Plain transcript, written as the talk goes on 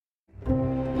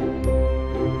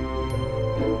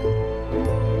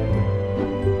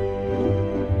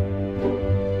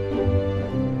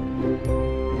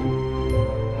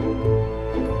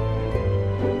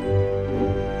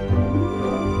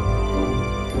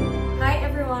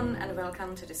everyone and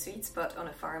welcome to the Sweet Spot on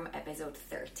a Farm episode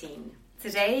 13.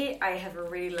 Today I have a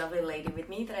really lovely lady with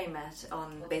me that I met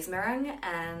on Bismarck,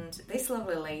 and this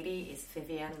lovely lady is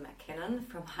Vivian McKinnon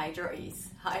from HydroEase.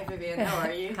 Hi Vivian, how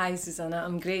are you? Hi Susanna,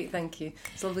 I'm great, thank you.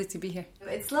 It's lovely to be here.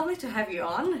 It's lovely to have you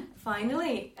on,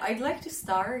 finally. I'd like to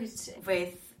start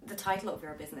with the title of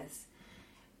your business.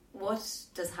 What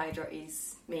does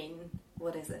HydroEase mean?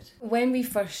 What is it? When we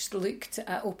first looked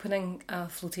at opening a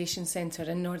flotation centre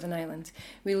in Northern Ireland,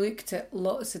 we looked at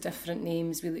lots of different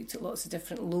names, we looked at lots of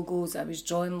different logos, I was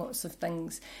drawing lots of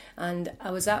things, and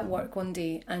I was at work one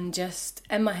day and just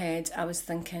in my head I was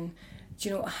thinking, do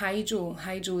you know,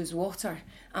 hydro is water,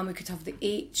 and we could have the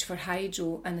H for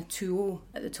hydro and a 2O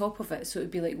at the top of it, so it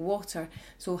would be like water,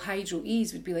 so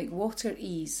HydroEase would be like water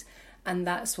ease. And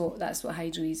that's what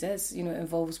HydroEase is. You know, it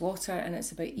involves water and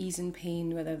it's about easing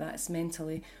pain, whether that's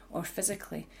mentally or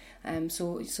physically.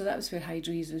 So that was where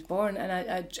HydroEase was born.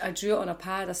 And I drew it on a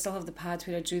pad. I still have the pad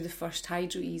where I drew the first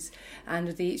HydroEase and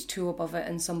with the H2 above it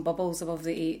and some bubbles above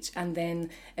the H. And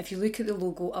then if you look at the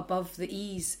logo above the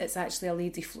E's, it's actually a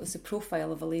lady. It's a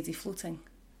profile of a lady floating.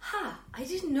 I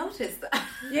didn't notice that.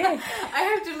 Yeah. I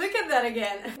have to look at that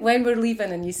again. When we're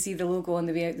leaving and you see the logo on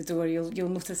the way out the door, you'll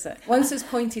notice it. Once it's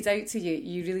pointed out to you,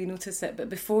 you really notice it. But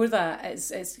before that,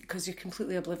 it's because you're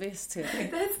completely oblivious to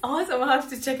it. That's awesome. I'll have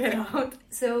to check it out.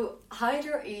 So,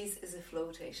 HydroEase is a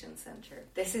flotation centre.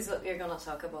 This is what we're going to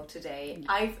talk about today.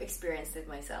 I've experienced it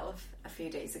myself a few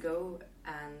days ago,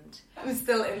 and I'm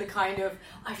still in the kind of,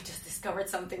 I've just discovered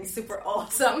something super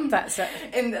awesome. That's it.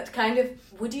 In that kind of,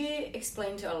 would you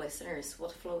explain to our listeners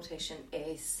what flotation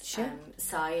is? Sure.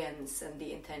 Science and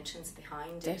the intentions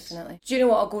behind it. Definitely. Do you know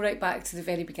what? I'll go right back to the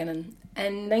very beginning.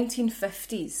 In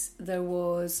 1950s, there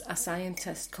was a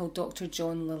scientist called Dr.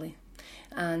 John Lilly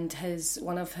and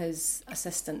one of his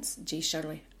assistants, J.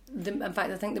 Shirley. In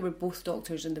fact, I think they were both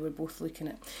doctors and they were both looking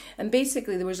at. And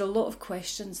basically, there was a lot of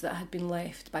questions that had been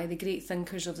left by the great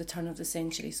thinkers of the turn of the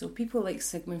century. So people like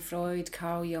Sigmund Freud,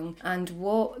 Carl Jung, and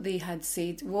what they had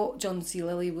said, what John C.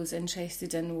 Lilly was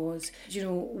interested in was, you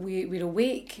know, we're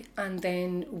awake and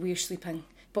then we're sleeping.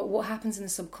 But what happens in the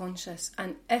subconscious?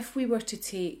 And if we were to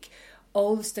take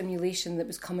all the stimulation that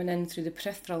was coming in through the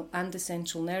peripheral and the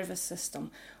central nervous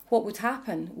system, what would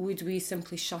happen? Would we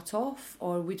simply shut off,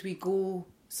 or would we go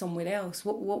somewhere else?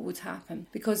 What would happen?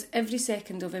 Because every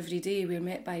second of every day we're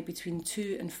met by between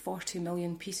 2 and 40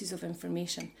 million pieces of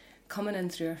information coming in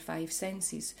through our 5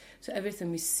 senses. So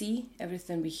everything we see,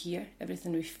 everything we hear,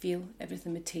 everything we feel,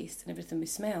 everything we taste, and everything we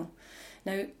smell.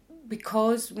 Now,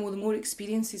 because the more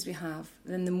experiences we have,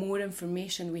 then the more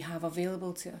information we have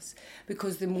available to us,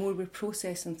 because the more we're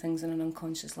processing things on an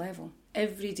unconscious level.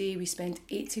 Every day we spend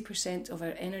 80% of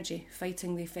our energy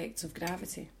fighting the effects of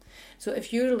gravity. So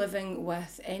if you're living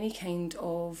with any kind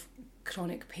of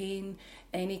chronic pain,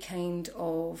 any kind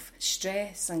of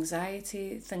stress,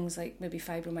 anxiety, things like maybe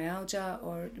fibromyalgia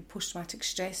or post-traumatic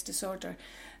stress disorder,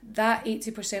 that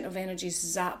 80% of energy is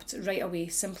zapped right away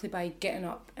simply by getting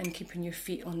up and keeping your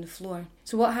feet on the floor.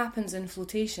 So what happens in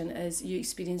flotation is you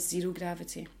experience zero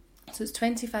gravity. So it's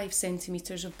 25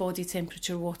 centimetres of body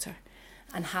temperature water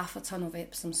and half a tonne of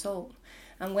Epsom salt.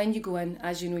 And when you go in,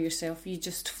 as you know yourself, you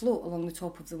just float along the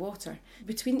top of the water.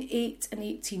 Between 8 and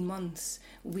 18 months,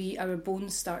 our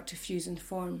bones start to fuse and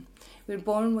form. We're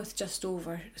born with just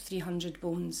over 300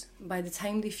 bones. By the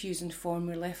time they fuse and form,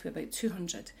 we're left with about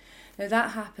 200. Now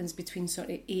that happens between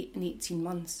sort of 8 and 18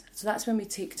 months. So that's when we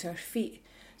take to our feet.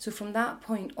 So from that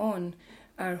point on,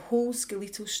 our whole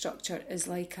skeletal structure is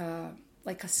like a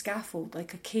scaffold,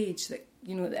 like a cage that,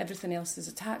 you know, everything else is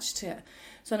attached to it.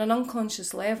 So on an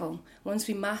unconscious level, once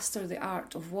we master the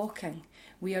art of walking,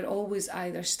 we are always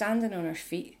either standing on our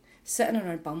feet, sitting on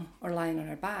our bum, or lying on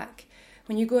our back.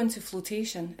 When you go into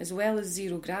flotation, as well as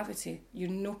zero gravity,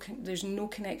 there's no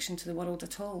connection to the world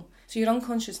at all. So your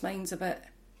unconscious mind's a bit,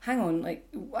 hang on, like,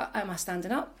 am I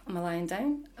standing up? Am I lying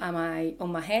down? Am I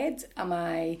on my head? Am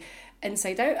I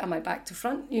inside out? Am I back to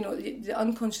front? You know, the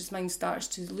unconscious mind starts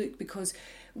to look, because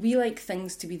we like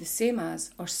things to be the same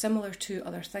as or similar to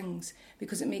other things,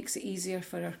 because it makes it easier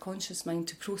for our conscious mind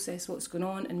to process what's going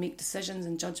on and make decisions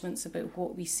and judgments about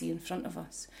what we see in front of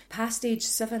us. Past age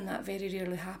 7, that very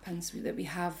rarely happens, that we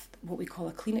have what we call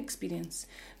a clean experience,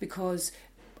 because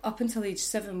up until age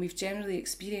 7 we've generally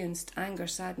experienced anger,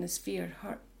 sadness, fear,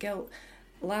 hurt, guilt,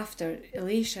 laughter,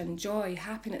 elation, joy,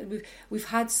 happiness. We've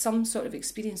had some sort of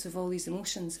experience of all these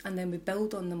emotions, and then we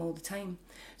build on them all the time.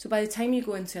 So by the time you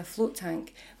go into a float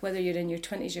tank, whether you're in your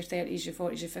 20s, your 30s, your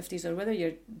 40s, your 50s, or whether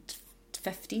you're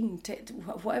 15,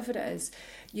 whatever it is,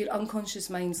 your unconscious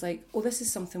mind's like, oh, this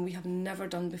is something we have never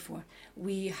done before.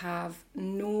 We have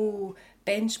no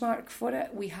benchmark for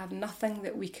it. We have nothing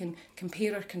that we can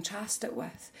compare or contrast it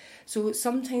with. So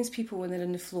sometimes people, when they're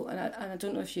in the float, and I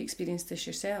don't know if you experienced this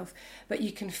yourself, but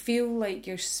you can feel like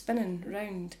you're spinning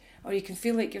round, or you can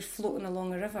feel like you're floating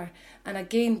along a river. And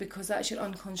again, because that's your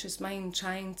unconscious mind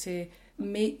trying to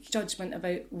make judgment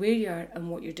about where you are and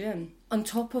what you're doing. On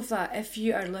top of that, if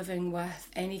you are living with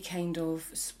any kind of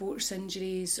sports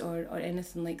injuries or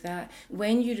anything like that,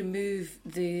 when you remove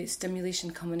the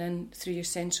stimulation coming in through your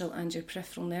central and your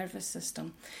peripheral nervous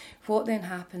system, what then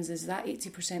happens is that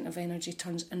 80% of energy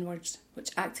turns inwards,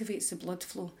 which activates the blood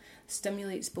flow,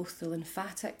 stimulates both the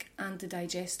lymphatic and the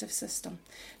digestive system.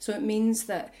 So it means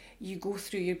that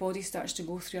your body starts to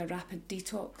go through a rapid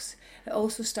detox. It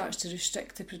also starts to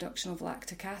restrict the production of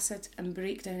lactic acid and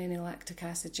break down any lactic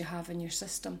acid you have in your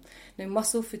system. Now,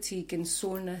 muscle fatigue and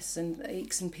soreness and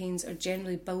aches and pains are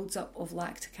generally builds up of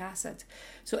lactic acid.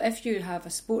 So if you have a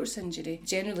sports injury,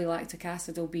 generally lactic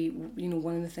acid will be,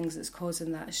 one of the things that's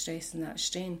causing that stress and that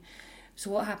strain. So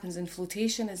what happens in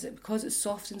flotation is that because it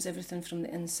softens everything from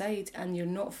the inside and you're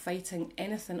not fighting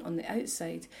anything on the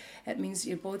outside, it means that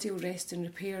your body will rest and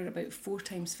repair about 4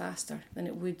 times faster than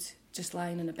it would just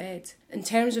lying in a bed. In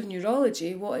terms of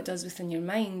neurology, what it does within your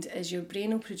mind is your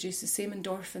brain will produce the same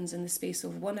endorphins in the space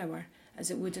of 1 hour as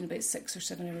it would in about 6 or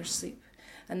 7 hours sleep.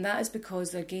 And that is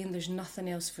because, again, there's nothing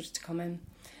else for it to come in.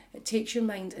 It takes your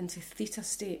mind into theta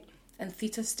state. In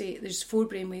theta state, there's 4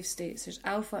 brainwave states. There's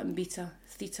alpha and beta,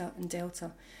 theta and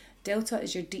delta. Delta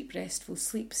is your deep, restful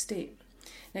sleep state.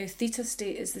 Now, theta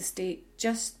state is the state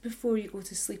just before you go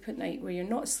to sleep at night where you're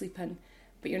not sleeping,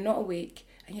 but you're not awake,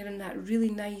 and you're in that really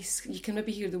nice, you can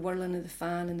maybe hear the whirling of the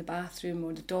fan in the bathroom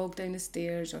or the dog down the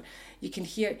stairs, or you can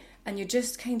hear, and you're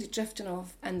just kind of drifting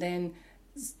off, and then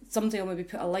somebody will maybe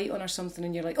put a light on or something,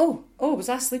 and you're like, oh, was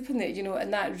I sleeping there?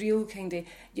 And that real kind of,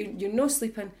 you're not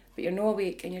sleeping, but you're not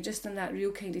awake, and you're just in that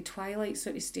real kind of twilight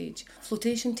sort of stage.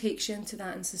 Flotation takes you into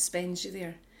that and suspends you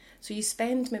there. So you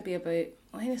spend maybe about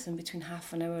anything between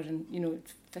half an hour and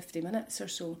 50 minutes or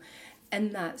so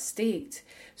in that state.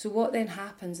 So what then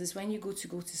happens is when you go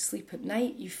to sleep at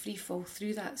night, you free fall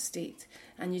through that state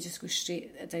and you just go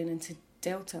straight down into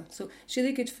delta. So it's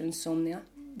really good for insomnia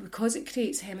because it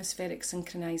creates hemispheric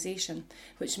synchronization,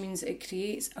 which means it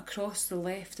creates across the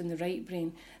left and the right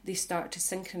brain, they start to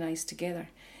synchronize together.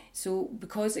 So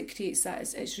because it creates that,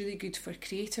 it's really good for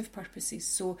creative purposes.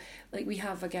 So like we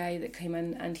have a guy that came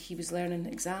in and he was learning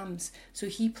exams. So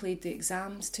he played the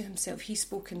exams to himself. He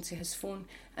spoke into his phone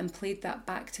and played that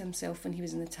back to himself when he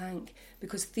was in the tank,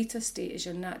 because theta state is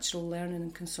your natural learning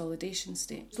and consolidation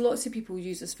state. So lots of people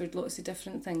use this for lots of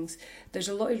different things. There's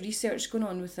a lot of research going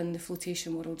on within the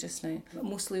flotation world just now,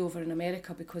 mostly over in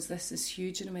America because this is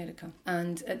huge in America.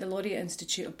 And at the Laureate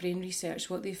Institute of Brain Research,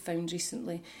 what they've found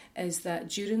recently is that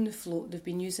during the float, they've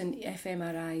been using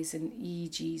fMRIs and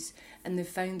EEGs, and they've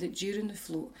found that during the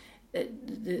float,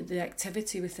 the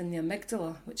activity within the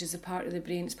amygdala, which is a part of the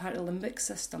brain, it's part of the limbic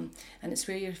system, and it's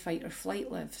where your fight or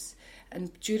flight lives.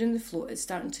 And during the float, it's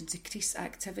starting to decrease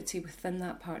activity within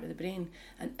that part of the brain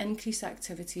and increase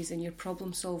activities in your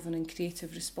problem solving and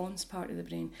creative response part of the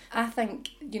brain. I think,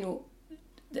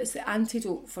 it's the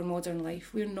antidote for modern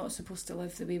life. We're not supposed to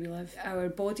live the way we live. Our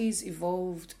bodies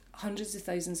evolved hundreds of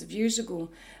thousands of years ago,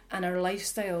 and our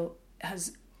lifestyle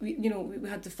has, we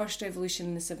had the first revolution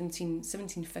in the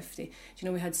 1750.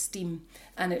 We had steam,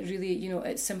 and it really,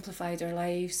 it simplified our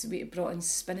lives. We brought in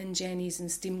spinning jennies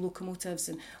and steam locomotives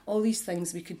and all these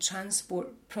things. We could transport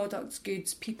products,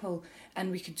 goods, people, and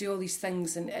we could do all these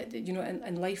things, and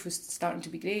and life was starting to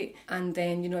be great. And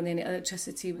then and then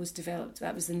electricity was developed.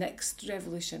 That was the next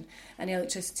revolution, and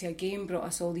electricity again brought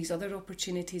us all these other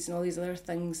opportunities and all these other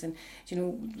things, and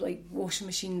like washing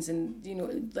machines and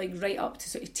like right up to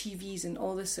sort of TVs and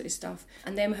all this sort of stuff.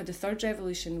 And then we had the third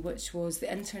revolution, which was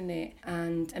the internet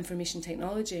and information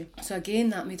technology. So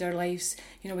again, that made our lives,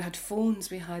 we had phones,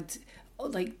 we had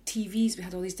like TVs, we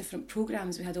had all these different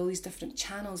programs, we had all these different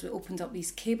channels, we opened up these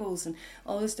cables and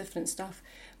all this different stuff.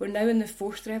 We're now in the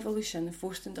fourth revolution, the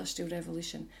fourth industrial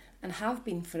revolution, and have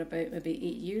been for about maybe 8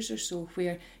 years or so,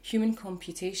 where human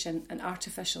computation and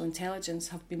artificial intelligence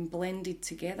have been blended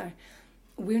together.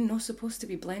 We're not supposed to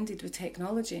be blended with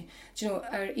technology.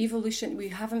 Our evolution, we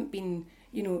haven't been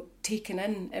taken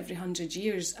in every 100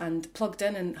 years and plugged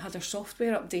in and had our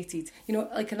software updated.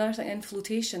 Like another thing in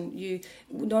flotation,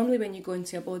 normally when you go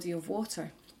into a body of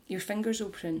water, your fingers will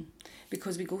prune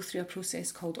because we go through a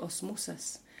process called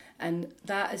osmosis. And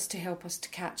that is to help us to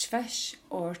catch fish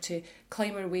or to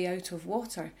climb our way out of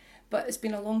water. But it's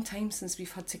been a long time since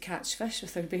we've had to catch fish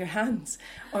with our bare hands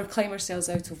or climb ourselves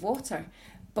out of water.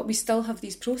 But we still have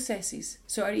these processes.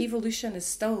 So our evolution is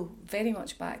still very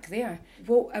much back there.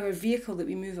 What our vehicle that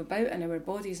we move about in our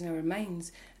bodies and our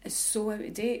minds is so out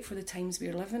of date for the times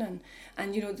we're living in.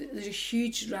 And, there's a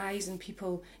huge rise in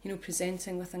people,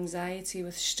 presenting with anxiety,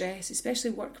 with stress,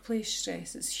 especially workplace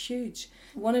stress. It's huge.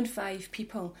 1 in 5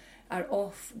 people are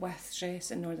off with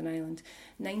stress in Northern Ireland.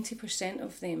 90%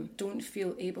 of them don't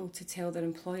feel able to tell their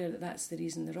employer that that's the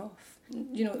reason they're off.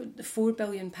 £4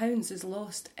 billion is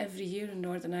lost every year in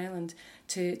Northern Ireland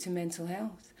to mental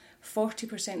health.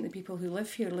 40% of the people who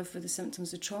live here live with the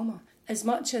symptoms of trauma. As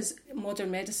much as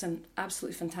modern medicine,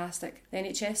 absolutely fantastic. The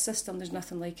NHS system, there's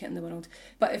nothing like it in the world.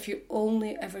 But if you're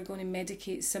only ever going to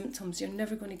medicate symptoms, you're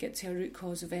never going to get to a root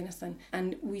cause of anything.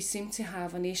 And we seem to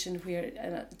have a nation where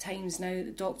at times now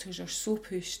the doctors are so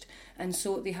pushed, and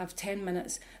so they have 10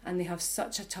 minutes and they have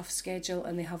such a tough schedule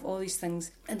and they have all these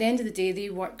things. At the end of the day, they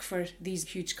work for these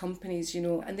huge companies,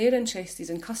 and they're interested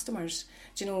in customers.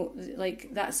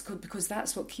 That's good, because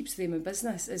that's what keeps them in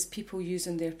business, is people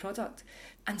using their product.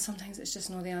 And sometimes it's just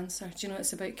not the answer.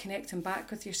 It's about connecting back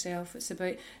with yourself. It's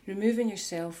about removing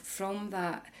yourself from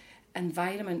that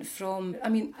environment. I'm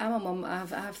a mum. I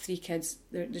have 3 kids.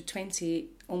 They're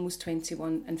 28, almost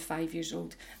 21 and 5 years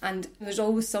old. And there's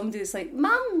always somebody that's like,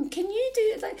 Mum, can you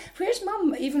do it? Like, where's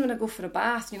Mum? Even when I go for a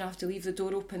bath, I have to leave the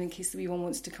door open in case the wee one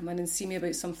wants to come in and see me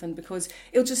about something, because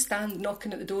he'll just stand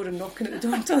knocking at the door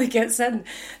until he gets in.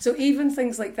 So even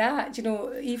things like that,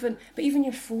 even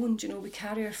your phone, we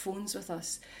carry our phones with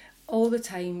us all the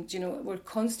time. We're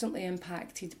constantly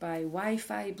impacted by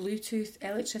Wi-Fi, Bluetooth,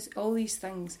 electricity, all these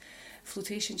things.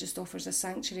 Flotation just offers a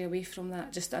sanctuary away from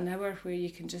that, just an hour where you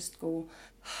can just go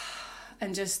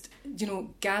and just,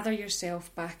 gather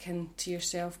yourself back into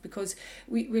yourself, because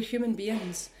we're human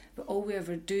beings, but all we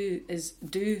ever do is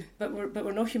do. But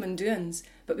we're not human doings,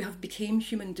 but we have become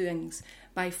human doings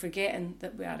by forgetting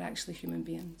that we are actually human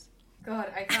beings.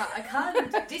 God, I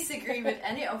can't disagree with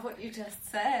any of what you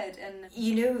just said. And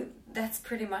that's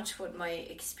pretty much what my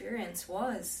experience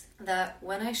was. That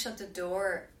when I shut the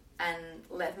door and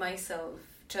let myself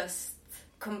just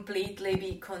completely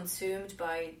be consumed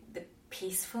by the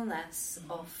peacefulness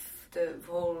of the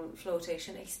whole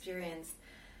flotation experience,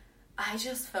 I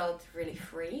just felt really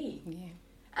free. Yeah.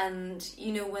 And,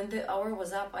 when the hour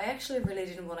was up, I actually really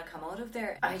didn't want to come out of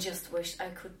there. I just wished I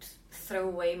could throw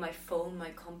away my phone,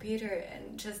 my computer,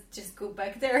 and just go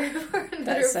back there for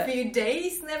another few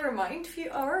days, never mind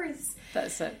few hours.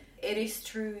 That's it. It is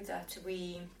true that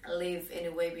we live in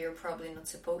a way we are probably not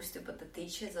supposed to, but that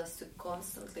teaches us to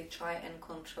constantly try and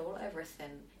control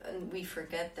everything. And we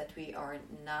forget that we are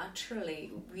a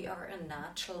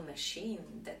natural machine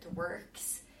that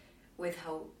works with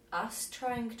us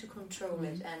trying to control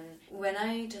it. And when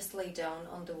I just lay down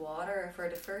on the water for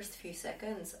the first few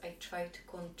seconds, I tried to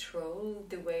control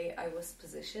the way I was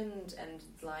positioned and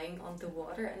lying on the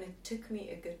water, and it took me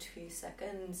a good few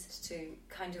seconds to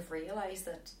kind of realize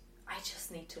that I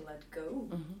just need to let go.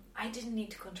 I didn't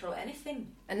need to control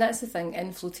anything. And that's the thing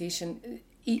in flotation.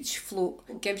 Each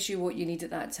float gives you what you need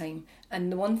at that time.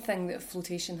 And the one thing that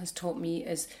flotation has taught me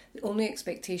is the only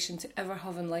expectation to ever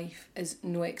have in life is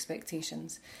no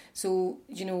expectations. So,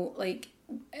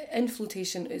 in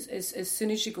flotation, as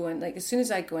soon as you go in, as soon as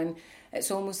I go in, it's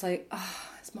almost like,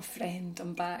 it's my friend,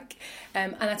 I'm back.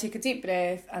 And I take a deep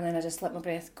breath, and then I just let my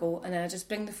breath go, and then I just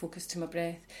bring the focus to my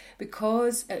breath.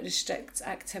 Because it restricts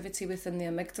activity within the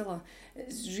amygdala,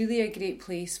 it's really a great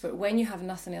place for when you have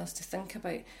nothing else to think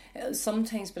about. It'll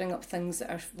sometimes bring up things that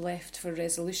are left for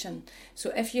resolution.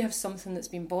 So if you have something that's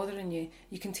been bothering you,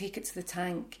 you can take it to the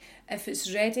tank. If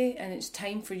it's ready and it's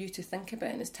time for you to think about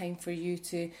it, and it's time for you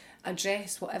to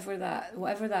address whatever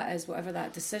that is, whatever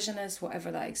that decision is,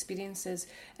 whatever that experience is,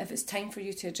 if it's time for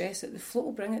you to address it, the float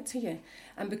will bring it to you.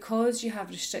 And because you have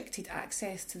restricted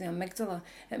access to the amygdala,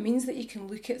 it means that you can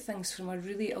look at things from a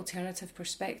really alternative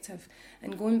perspective.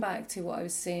 And going back to what I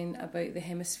was saying about the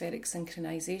hemispheric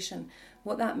synchronization,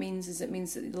 what that means is it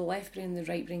means that the left brain and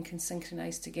the right brain can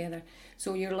synchronise together.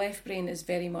 So your left brain is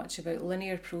very much about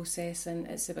linear processing,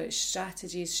 it's about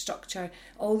strategies, structure,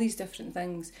 all these different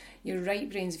things. Your right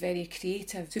brain's very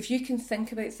creative. So if you can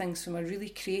think about things from a really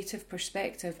creative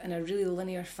perspective in a really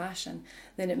linear fashion,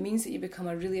 then it means that you become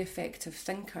a really effective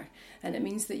thinker. And it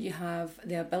means that you have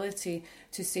the ability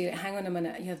to say, hang on a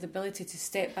minute, you have the ability to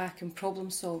step back and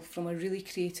problem solve from a really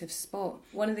creative spot.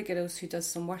 One of the girls who does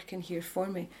some work in here for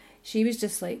me, she was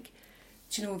just like,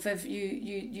 do you know, Viv,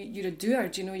 you're a doer.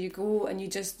 Do you know, you go and you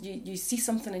see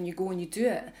something and you go and you do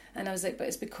it. And I was like, but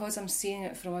it's because I'm seeing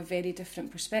it from a very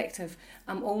different perspective.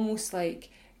 I'm almost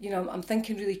like, I'm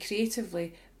thinking really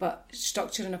creatively, but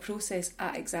structure and a process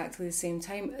at exactly the same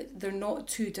time. They're not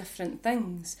two different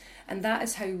things. And that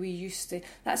is how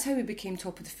that's how we became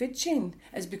top of the food chain,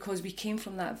 is because we came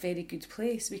from that very good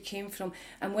place. We came from,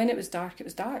 and when it was dark, it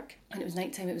was dark. And it was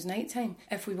nighttime, it was nighttime.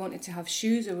 If we wanted to have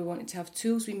shoes or we wanted to have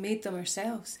tools, we made them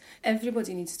ourselves.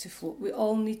 Everybody needs to float. We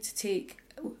all need to take,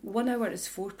 1 hour is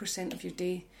 4% of your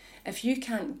day. If you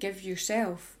can't give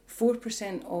yourself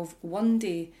 4% of one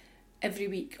day every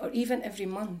week, or even every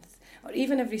month, or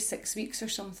even every 6 weeks or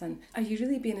something, are you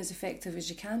really being as effective as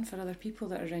you can for other people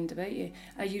that are around about you?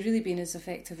 Are you really being as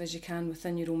effective as you can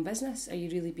within your own business? Are you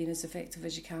really being as effective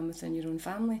as you can within your own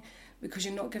family? Because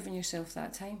you're not giving yourself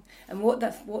that time. And what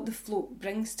the float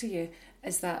brings to you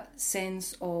is that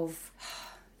sense of,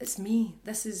 it's me,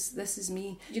 this is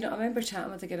me. You know, I remember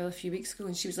chatting with a girl a few weeks ago,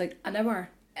 and she was like, an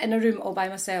hour in a room all by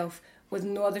myself with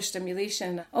no other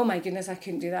stimulation. Oh my goodness, I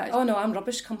couldn't do that. Oh no, I'm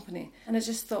rubbish company. And I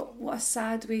just thought, what a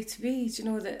sad way to be. Do you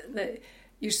know that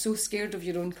you're so scared of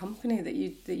your own company that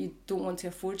you don't want to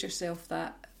afford yourself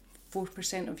that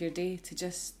 4% of your day to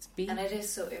just be. And it is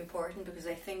so important, because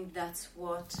I think that's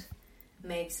what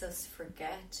makes us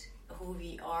forget who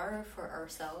we are for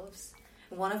ourselves.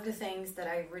 One of the things that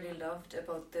I really loved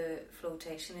about the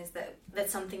flotation is that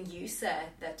something you said,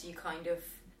 that you kind of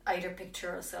either picture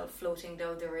yourself floating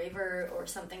down the river or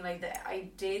something like that. I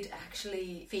did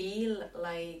actually feel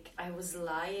like I was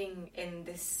lying in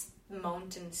this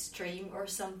mountain stream or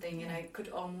something, and I could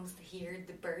almost hear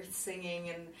the birds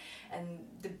singing and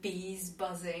the bees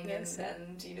buzzing,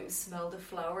 and you know, smell the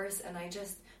flowers, and I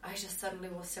just suddenly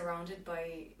was surrounded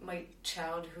by my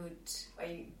childhood.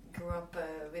 I grew up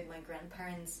with my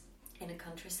grandparents in the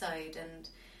countryside, and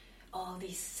all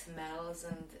these smells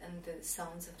and the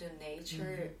sounds of the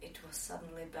nature, it was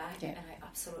suddenly back, and I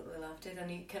absolutely loved it.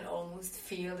 And you can almost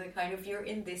feel the kind of, you're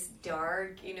in this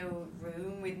dark, you know,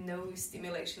 room with no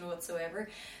stimulation whatsoever,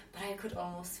 but I could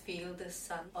almost feel the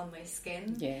sun on my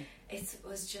skin. Yeah. It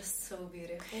was just so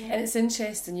beautiful. And it's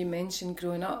interesting you mentioned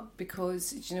growing up,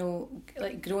 because, you know,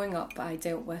 like growing up, I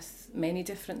dealt with many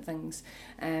different things.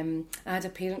 I had a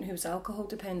parent who was alcohol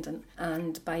dependent,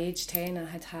 and by age 10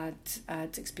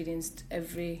 I'd experienced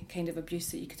every kind of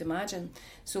abuse that you could imagine.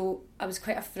 So I was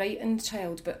quite a frightened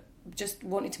child, but just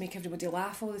wanted to make everybody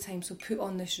laugh all the time, so put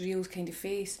on this real kind of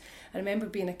face. I remember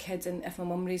being a kid, and if my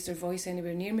mum raised her voice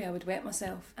anywhere near me, I would wet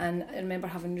myself. And I remember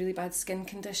having really bad skin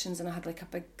conditions, and I had like a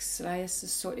big psoriasis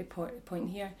sort of point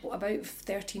here. About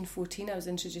 13, 14 I was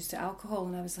introduced to alcohol,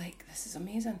 and I was like, this is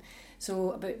amazing.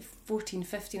 So about 14,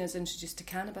 15 I was introduced to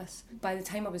cannabis. By the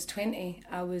time I was 20,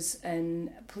 I was in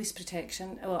police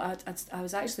protection. Well, I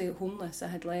was actually homeless. I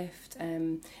had left.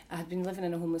 I had been living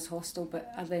in a homeless hostel,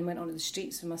 but I then went onto the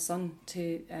streets with my son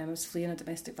I was fleeing a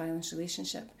domestic violence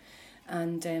relationship.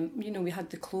 And, you know, we had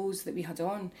the clothes that we had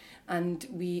on, and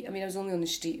I was only on the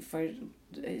street for,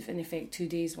 in effect, 2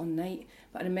 days, one night,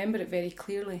 but I remember it very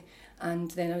clearly.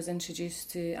 And then I was introduced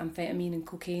to amphetamine and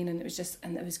cocaine, and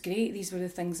it was great. These were the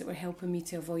things that were helping me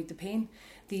to avoid the pain.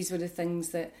 These were the things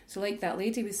that, so like that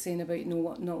lady was saying about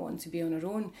not wanting to be on her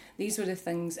own, these were the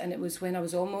things, and it was when I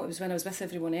was with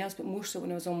everyone else, but more so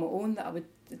when I was on my own, that I would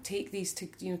take these to,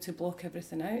 you know, to block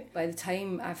everything out. By the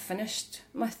time I finished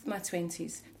my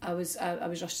 20s, I was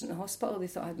rushed into the hospital. They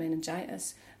thought I had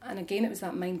meningitis. And again, it was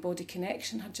that mind-body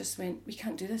connection. I just went, we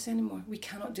can't do this anymore. We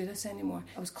cannot do this anymore.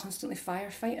 I was constantly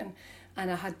firefighting,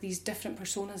 and I had these different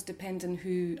personas depending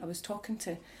who I was talking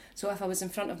to. So if I was in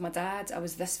front of my dad, I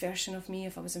was this version of me.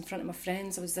 If I was in front of my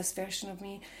friends, I was this version of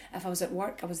me. If I was at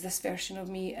work, I was this version of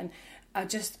me. And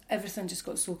everything just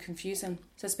got so confusing.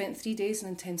 So I spent 3 days in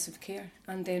intensive care,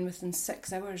 and then within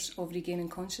 6 hours of regaining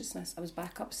consciousness, I was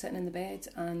back up sitting in the bed,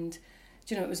 and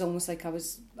you know, it was almost like I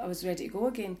was ready to go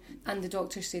again. And the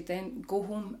doctor said then, go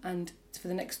home, and for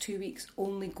the next 2 weeks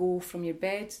only go from your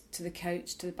bed to the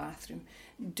couch to the bathroom.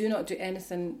 Do not do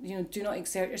anything, you know, do not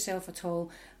exert yourself at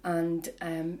all, and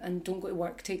don't go to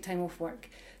work, take time off work.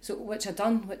 So which I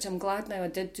done, which I'm glad now I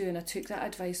did do, and I took that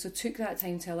advice. So took that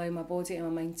time to allow my body and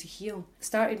my mind to heal.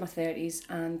 Started my 30s,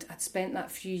 and I'd spent that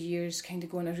few years kind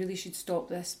of going, I really should stop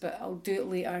this, but I'll do it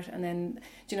later. And then,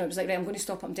 you know, it was like, right, I'm going to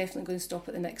stop it. I'm definitely going to stop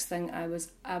at the next thing. I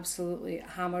was absolutely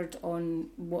hammered on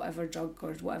whatever drug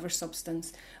or whatever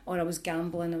substance, or I was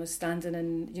gambling. I was standing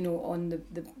in, you know, on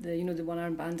the you know, the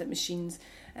one-arm bandit machines.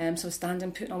 So I was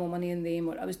standing, putting all my money in them,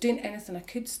 or I was doing anything I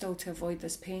could still to avoid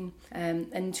this pain.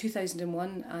 In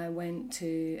 2001, I went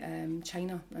to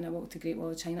China, and I walked the Great Wall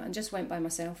of China, and just went by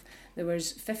myself. There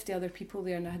was 50 other people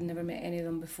there, and I had never met any of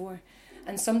them before.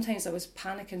 And sometimes I was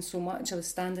panicking so much, I was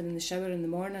standing in the shower in the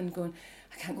morning going,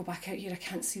 I can't go back out here, I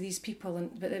can't see these people.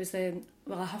 But it was then,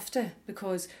 well, I have to,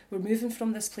 because we're moving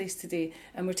from this place today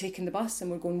and we're taking the bus and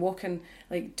we're going walking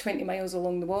like 20 miles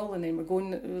along the wall, and then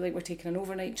we're taking an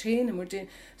overnight train and we're doing,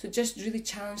 so just really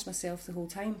challenged myself the whole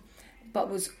time. But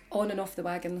was on and off the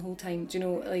wagon the whole time, do you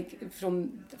know, like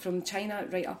from China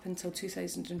right up until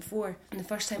 2004. And the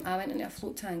first time I went into a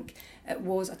float tank, it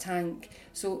was a tank.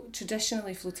 So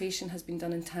traditionally flotation has been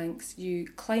done in tanks. You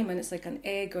climb in, it's like an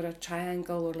egg or a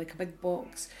triangle or like a big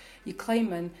box. You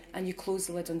climb in and you close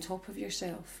the lid on top of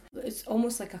yourself. It's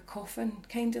almost like a coffin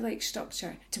kind of like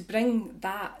structure. To bring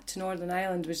that to Northern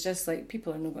Ireland was just like,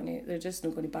 people are they're just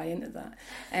not going to buy into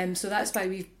that. So that's why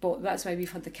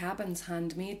we've had the cabins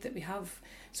handmade that we have.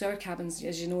 So our cabins,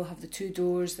 as you know, have the 2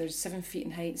 doors. They're 7 feet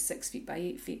in height, 6 feet by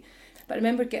 8 feet. But I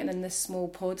remember getting in this small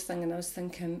pod thing and I was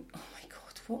thinking, oh my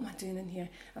God, what am I doing in here?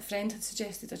 A friend had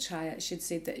suggested I try it. He had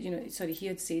said,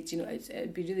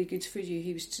 it'd be really good for you.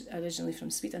 He was originally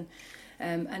from Sweden.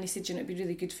 And he said, it'd be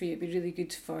really good for you. It'd be really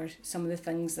good for some of the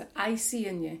things that I see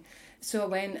in you. So I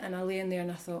went and I lay in there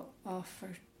and I thought, oh, for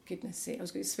goodness sake, I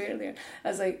was going to swear there. I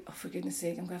was like, oh, for goodness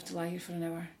sake, I'm going to have to lie here for an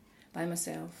hour by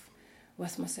myself,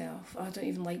 with myself. Oh, I don't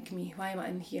even like me. Why am I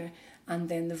in here? And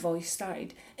then the voice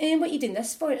started, what are you doing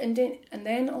this for? And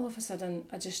then all of a sudden,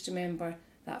 I just remember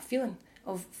that feeling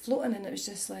of floating, and it was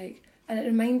just like, and it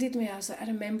reminded me, I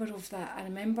remember of that. I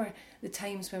remember the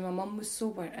times when my mum was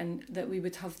sober and that we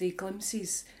would have the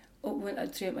glimpses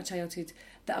throughout my childhood,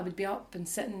 that I would be up and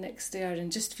sitting next to her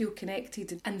and just feel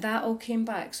connected, and that all came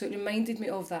back. So it reminded me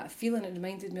of that feeling. It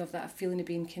reminded me of that feeling of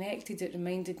being connected. It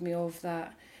reminded me of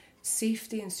that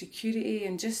safety and security,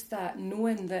 and just that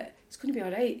knowing that it's going to be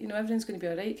all right, everything's going to be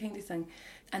all right kind of thing.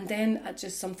 And then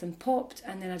something popped,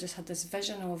 and then I just had this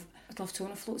vision of, I'd love to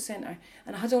own a float centre.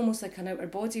 And I had almost like an outer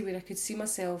body where I could see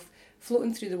myself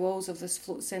floating through the walls of this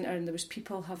float centre, and there was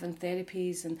people having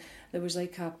therapies, and there was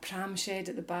like a pram shed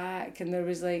at the back, and there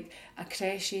was like a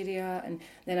creche area, and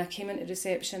then I came into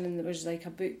reception and there was like a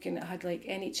book, and it had like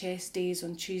NHS days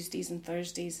on Tuesdays and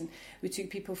Thursdays, and we took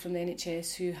people from the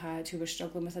NHS who were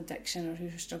struggling with addiction or who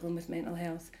were struggling with mental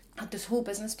health. I had this whole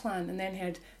business plan, and then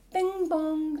heard bing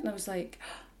bong, and I was like,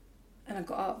 and I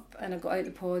got up and I got out of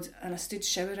the pod and I stood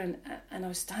showering, and I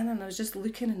was standing and I was just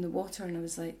looking in the water, and I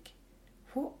was like,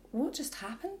 what just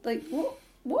happened? Like,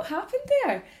 what happened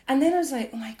there? And then I was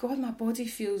like, oh my God, my body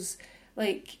feels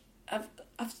like I've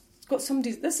got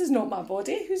somebody, this is not my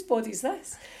body, whose body is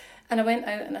this? And I went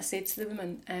out and I said to the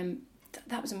woman,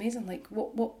 that was amazing, like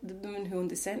what the woman who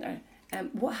owned the centre,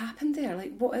 what happened there?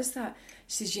 Like, what is that?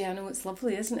 She says, yeah, I know, it's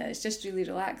lovely, isn't it? It's just really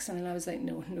relaxing. And I was like,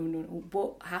 no.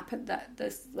 What happened?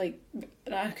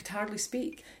 I could hardly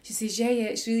speak. She says, yeah,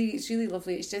 it's really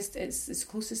lovely. It's the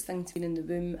closest thing to being in the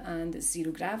womb, and it's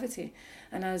zero gravity.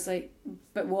 And I was like,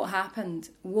 but what happened?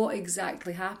 What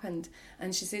exactly happened?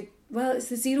 And she said, well, it's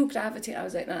the zero gravity. I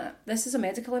was like, nah, this is a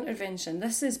medical intervention.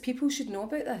 People should know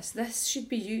about this. This should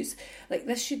be used, like,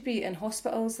 this should be in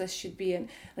hospitals. This should be in,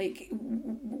 like,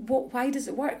 why does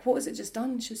it work? What has it just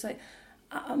done? She was like,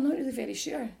 I'm not really very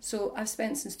sure. So I've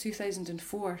spent since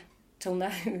 2004 till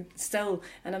now, still,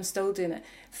 and I'm still doing it,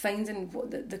 finding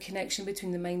what the connection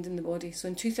between the mind and the body. So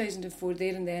in 2004,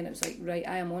 there and then, it was like, right,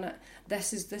 I am on it.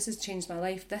 This has changed my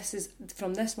life. This is,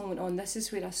 from this moment on, this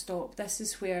is where I stop. This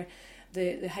is where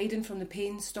the hiding from the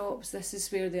pain stops. This is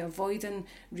where the avoiding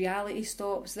reality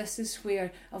stops. This is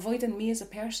where avoiding me as a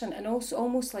person, and also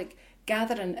almost like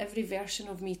gathering every version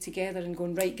of me together and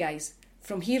going, right, guys,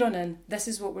 from here on in, this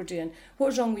is what we're doing.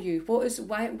 What's wrong with you?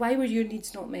 Why were your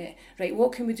needs not met? Right,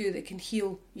 what can we do that can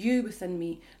heal you within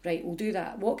me? Right, we'll do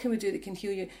that. What can we do that can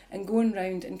heal you? And going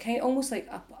round and kind of almost like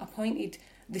appointed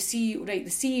the CEO, right,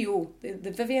 the CEO, the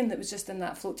Vivian that was just in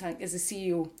that float tank is the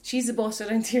CEO. She's the boss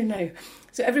around here now.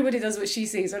 So everybody does what she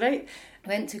says, all right? I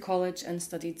went to college and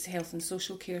studied health and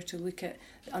social care to look at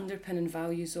the underpinning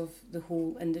values of the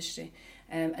whole industry,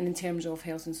 and in terms of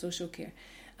health and social care.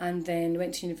 And then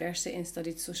went to university and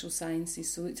studied social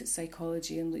sciences, so looked at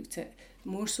psychology and looked at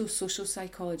more so social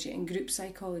psychology and group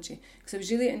psychology, because I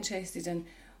was really interested in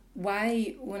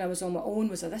why, when I was on my own,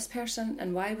 was I this person,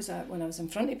 and why was I, when I was in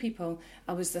front of people,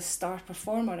 I was this star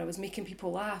performer, I was making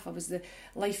people laugh, I was the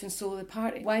life and soul of the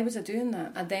party. Why was I doing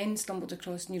that? I then stumbled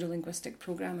across neuro-linguistic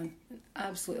programming.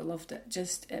 Absolutely loved it.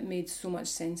 It made so much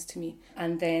sense to me.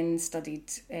 And then studied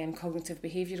cognitive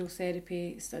behavioural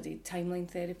therapy, studied timeline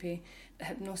therapy,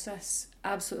 hypnosis.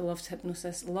 Absolutely loved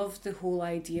hypnosis. Loved the whole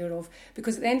idea of,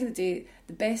 because at the end of the day,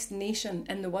 the best nation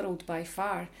in the world by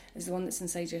far is the one that's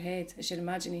inside your head. It's your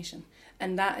imagination,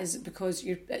 and that is because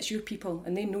it's your people,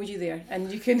 and they know you there,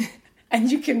 and you can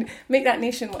and you can make that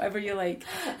nation whatever you like.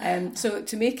 So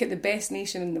to make it the best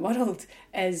nation in the world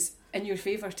is in your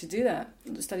favour to do that.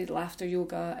 I studied laughter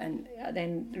yoga, and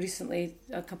then recently,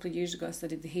 a couple of years ago, I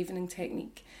studied the havening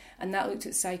technique, and that looked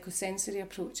at psychosensory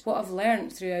approach. What I've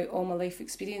learned throughout all my life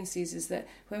experiences is that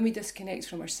when we disconnect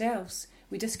from ourselves,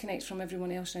 we disconnect from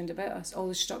everyone else around about us, all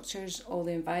the structures, all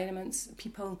the environments,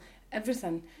 people,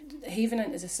 everything.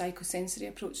 Havening is a psychosensory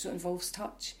approach, so it involves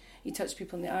touch. You touch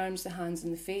people in the arms, the hands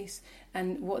and the face,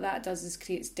 and what that does is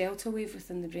creates delta wave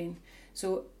within the brain.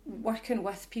 So working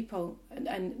with people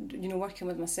and working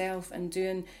with myself and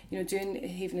doing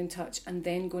havening touch and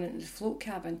then going into the float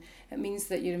cabin, it means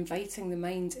that you're inviting the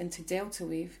mind into delta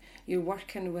wave. You're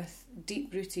working with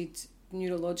deep-rooted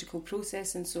neurological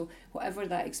processing, so whatever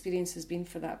that experience has been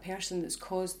for that person that's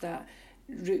caused that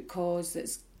root cause,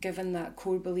 that's given that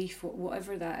core belief,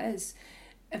 whatever that is,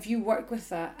 if you work with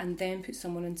that and then put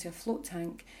someone into a float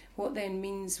tank, what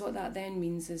that then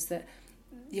means is that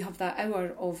you have that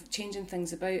hour of changing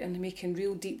things about and making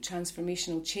real deep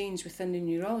transformational change within the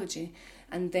neurology,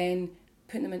 and then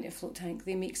putting them into a float tank,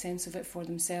 they make sense of it for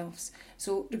themselves.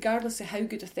 So regardless of how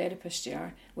good a therapist you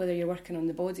are, whether you're working on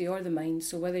the body or the mind,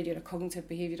 so whether you're a cognitive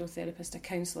behavioural therapist, a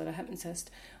counsellor, a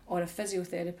hypnotist, or a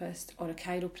physiotherapist, or a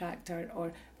chiropractor,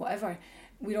 or whatever,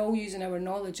 we're all using our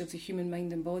knowledge of the human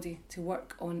mind and body to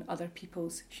work on other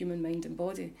people's human mind and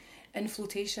body. In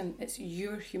flotation, it's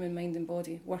your human mind and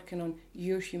body working on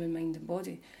your human mind and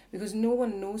body, because no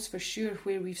one knows for sure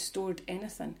where we've stored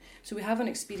anything. So we have an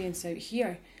experience out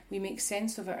here, we make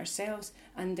sense of it ourselves,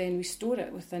 and then we store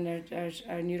it within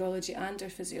our neurology and our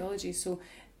physiology. So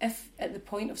if at the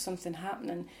point of something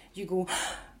happening you go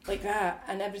like that,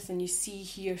 and everything you see,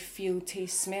 hear, feel,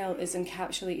 taste, smell is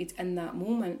encapsulated in that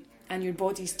moment, and your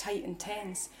body's tight and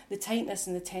tense, the tightness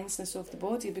and the tenseness of the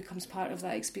body becomes part of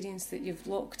that experience that you've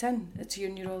locked in to your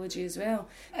neurology as well.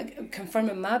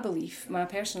 Confirming my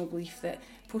personal belief, that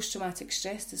post-traumatic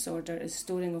stress disorder is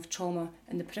storing of trauma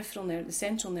in the peripheral nerve, the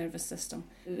central nervous system,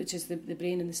 which is the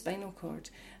brain and the spinal cord.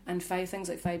 And things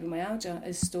like fibromyalgia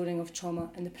is storing of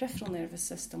trauma in the peripheral nervous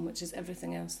system, which is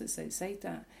everything else that's outside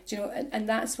that. Do you know? And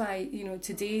that's why,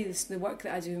 today the work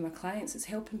that I do with my clients, it's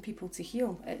helping people to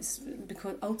heal. It's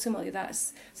because ultimately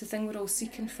that's the thing we're all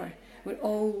seeking for. We're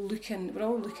all looking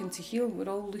to heal. We're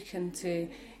all looking to,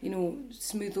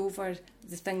 smooth over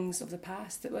the things of the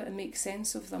past and make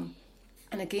sense of them.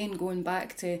 And again, going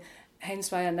back to,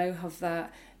 hence why I now have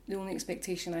that. The only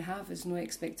expectation I have is no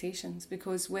expectations,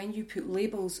 because when you put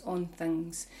labels on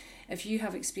things, if you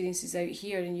have experiences out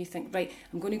here and you think, right,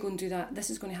 I'm going to go and do that, this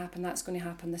is going to happen, that's going to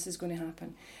happen, this is going to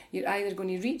happen, you're either going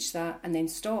to reach that and then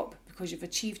stop because you've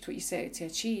achieved what you set out to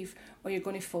achieve, or you're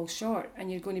going to fall short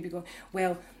and you're going to be going,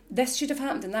 well, this should have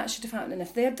happened and that should have happened, and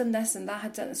if they had done this and that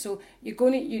had done it, so you're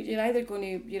either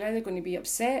going to be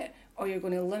upset or you're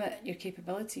going to limit your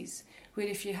capabilities. Where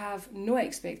if you have no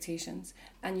expectations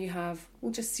and you have,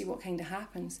 we'll just see what kind of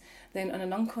happens, then on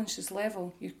an unconscious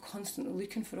level, you're constantly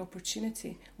looking for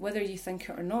opportunity, whether you think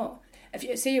it or not. If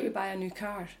you say you would buy a new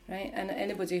car, right, and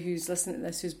anybody who's listening to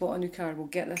this who's bought a new car will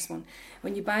get this one.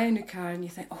 When you buy a new car and you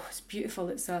think, oh, it's beautiful,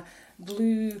 it's a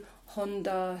blue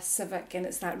Honda Civic and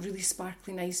it's that really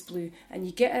sparkly nice blue, and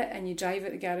you get it and you drive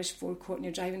at the garage forecourt and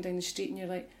you're driving down the street and you're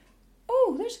like,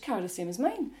 oh, there's a car the same as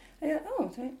mine. And you're like, oh,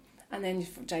 okay. And then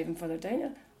you're driving further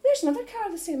down, there's another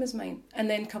car the same as mine. And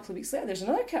then a couple of weeks later, there's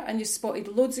another car, and you've spotted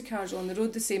loads of cars on the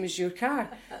road the same as your car.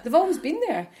 They've always been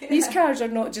there. Yeah. These cars are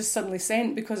not just suddenly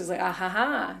sent because it's like, ah ha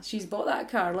ha, she's bought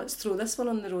that car, let's throw this one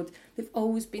on the road. They've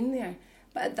always been there.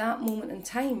 But at that moment in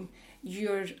time,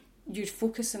 you're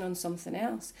focusing on something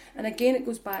else. And again, it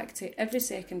goes back to every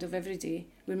second of every day,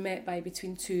 we're met by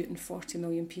between 2 and 40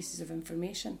 million pieces of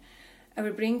information.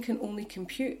 Our brain can only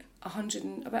compute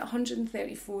about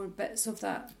 134 bits of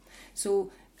that.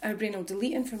 So our brain will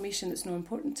delete information that's not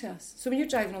important to us. So when you're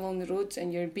driving along the road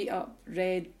and your beat up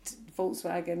red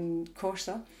Volkswagen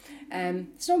Corsa,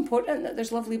 it's not important that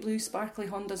there's lovely blue sparkly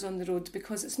Hondas on the road,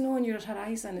 because it's not on your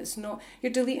horizon. It's not,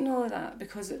 you're deleting all of that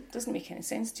because it doesn't make any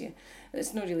sense to you.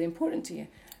 It's not really important to you.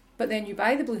 But then you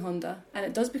buy the blue Honda and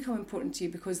it does become important to you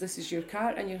because this is your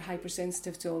car and you're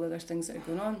hypersensitive to all other things that are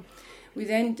going on. We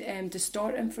then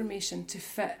distort information to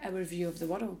fit our view of the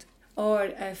world. Or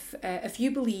if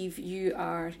you believe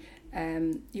you're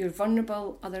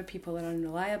vulnerable, other people are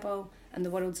unreliable, and the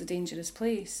world's a dangerous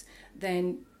place,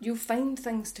 then you'll find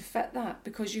things to fit that,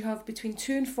 because you have between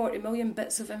 2 and 40 million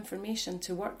bits of information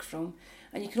to work from,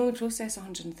 and you can only process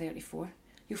 134.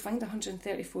 You'll find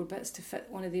 134 bits to fit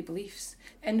one of the beliefs.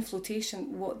 In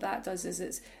flotation, what that does is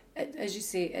as you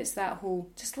say, it's that whole,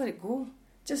 just let it go.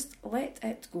 Just let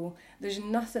it go. There's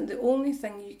nothing, the only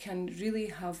thing you can really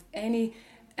have any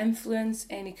influence,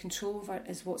 any control over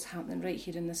is what's happening right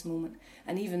here in this moment.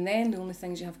 And even then, the only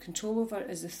things you have control over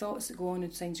is the thoughts that go on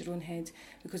inside your own head,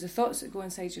 because the thoughts that go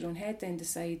inside your own head then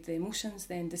decide the emotions,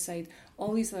 then decide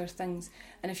all these other things.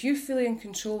 And if you're fully in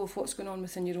control of what's going on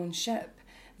within your own ship,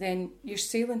 then you're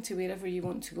sailing to wherever you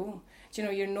want to go. Do you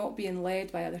know, you're not being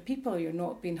led by other people, or you're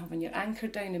not being having your anchor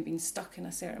down and being stuck in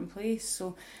a certain place.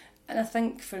 So, and I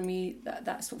think for me,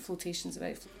 that's what flotation's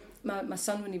about. My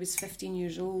son, when he was 15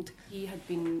 years old, he had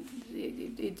been,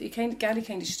 Gary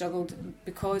kind of struggled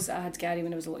because I had Gary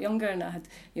when I was a lot younger, and I had,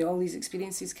 you know, all these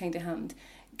experiences kind of happened.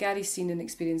 Gary's seen and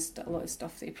experienced a lot of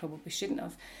stuff that he probably shouldn't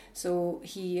have. So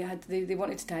they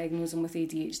wanted to diagnose him with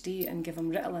ADHD and give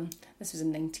him Ritalin. This was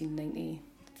in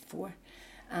 1994.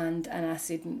 And I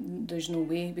said, there's no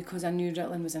way, because I knew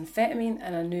Ritalin was amphetamine,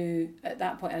 and I knew, at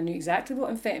that point, I knew exactly what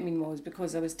amphetamine was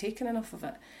because I was taking enough of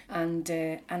it. And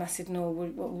I said, no,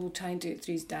 we'll try and do it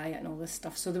through his diet and all this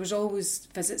stuff. So there was always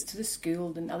visits to the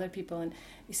school and other people, and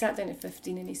he sat down at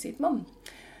 15 and he said, Mum,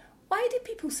 why do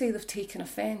people say they've taken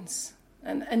offence?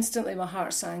 And instantly my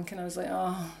heart sank, and I was like,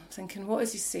 oh, thinking, what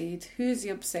has he said? Who is he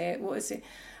upset? What is he?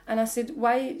 And I said,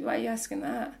 why are you asking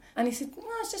that? And he said, no,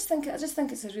 I just think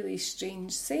it's a really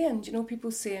strange saying. You know,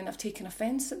 people saying I've taken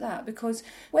offence at that, because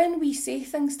when we say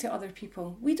things to other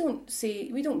people, we don't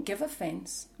give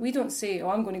offence. We don't say,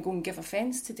 oh, I'm going to go and give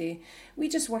offence today. We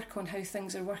just work on how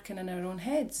things are working in our own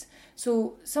heads.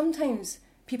 So sometimes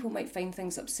people might find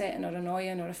things upsetting or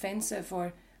annoying or offensive,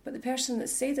 but the person that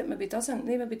said it maybe doesn't.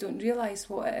 They maybe don't realise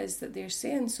what it is that they're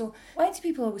saying. So why do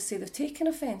people always say they've taken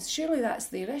offence? Surely that's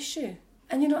their issue.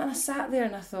 And, you know, and I sat there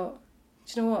and I thought,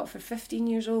 do you know what, for 15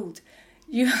 years old,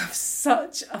 you have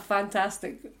such a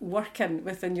fantastic working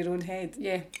within your own head.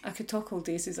 Yeah, I could talk all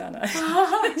day, Susanna.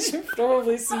 As you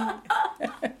probably see. I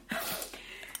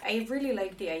really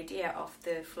like the idea of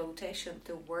the flotation,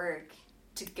 to work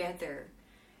together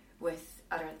with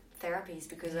other therapies,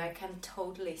 because I can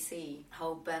totally see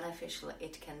how beneficial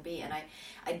it can be. And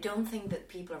I don't think that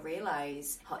people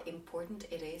realise how important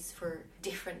it is for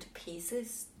different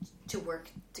pieces to work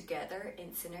together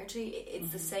in synergy. It's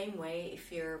the same way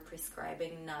if you're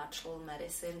prescribing natural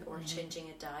medicine or changing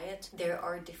a diet. There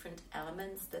are different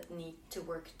elements that need to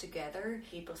work together.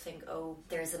 People think, oh,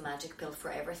 there's a magic pill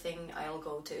for everything. I'll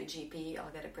go to a GP, I'll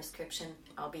get a prescription,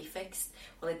 I'll be fixed.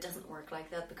 Well, it doesn't work like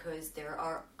that, because there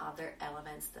are other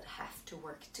elements that have to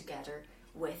work together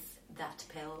with that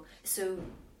pill. So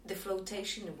the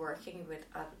flotation, working with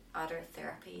other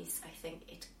therapies, I think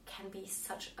it can be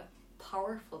such a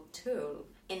powerful tool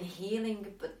in healing,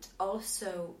 but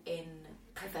also in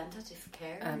preventative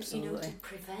care. Absolutely. You know, to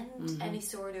prevent any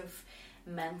sort of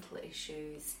mental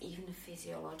issues, even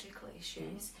physiological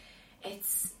issues.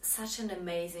 It's such an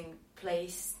amazing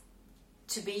place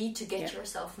to be, to get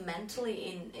yourself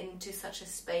mentally into such a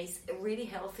space, a really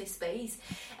healthy space.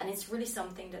 And it's really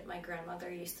something that my grandmother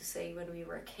used to say when we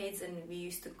were kids, and we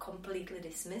used to completely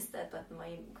dismiss that, but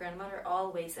my grandmother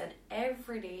always, and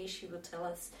every day she would tell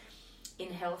us,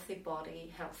 in healthy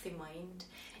body, healthy mind.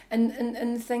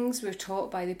 And things we're taught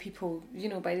by the people, you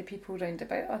know, by the people round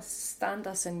about us, stand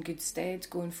us in good stead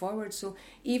going forward. So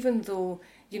even though,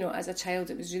 you know, as a child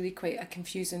it was really quite a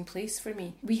confusing place for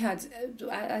me.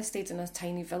 I stayed in a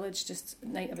tiny village just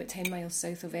about 10 miles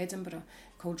south of Edinburgh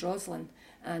called Roslin,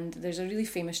 and there's a really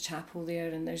famous chapel there,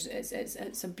 and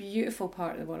it's a beautiful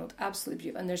part of the world, absolutely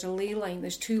beautiful. And there's a ley line,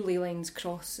 there's 2 ley lines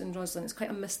cross in Roslin. It's quite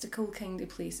a mystical kind of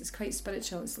place. It's quite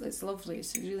spiritual. It's lovely.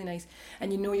 It's really nice,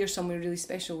 and you know you're somewhere really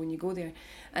special when you go there.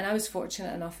 And I was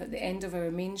fortunate enough, at the end of our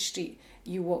main street,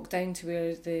 you walk down to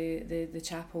where the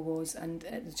chapel was, and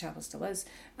the chapel still is,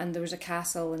 and there was a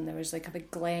castle, and there was like a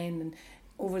big glen, and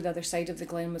over the other side of the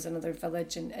glen was another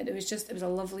village, and it was a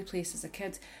lovely place as a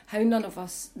kid. How none of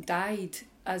us died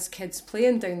as kids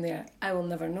playing down there, I will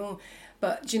never know.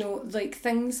 But, you know, like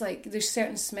things like, there's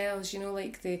certain smells, you know,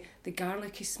 like the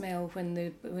garlicky smell when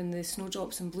the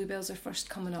snowdrops and bluebells are first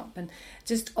coming up, and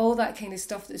just all that kind of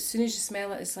stuff, that as soon as you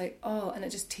smell it, it's like, oh, and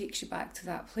it just takes you back to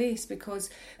that place.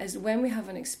 Because as when we have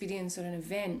an experience or an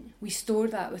event, we store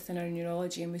that within our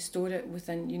neurology, and we store it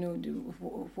within, you know,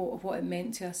 what it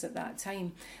meant to us at that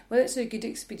time. Whether it's a good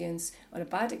experience or a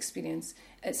bad experience,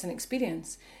 it's an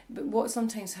experience. But what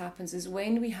sometimes happens is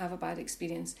when we have a bad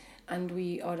experience, and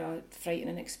or a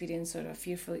frightening experience or a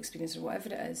fearful experience or whatever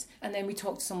it is, and then we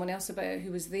talk to someone else about it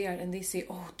who was there, and they say,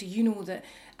 oh, do you know that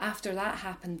after that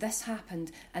happened, this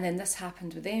happened, and then this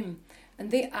happened with them, and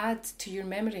they add to your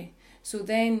memory. So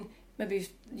then maybe if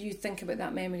you think about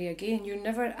that memory again, you're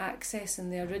never accessing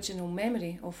the original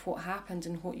memory of what happened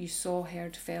and what you saw,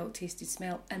 heard, felt, tasted,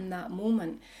 smelled in that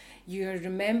moment. you're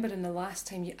remembering the last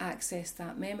time you accessed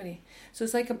that memory. So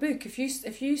it's like a book. If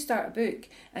you start a book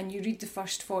and you read the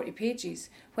first 40 pages,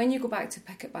 when you go back to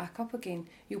pick it back up again,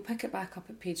 you'll pick it back up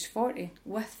at page 40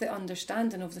 with the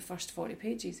understanding of the first 40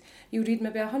 pages. You'll read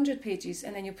maybe 100 pages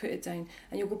and then you'll put it down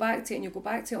and you'll go back to it and you'll go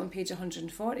back to it on page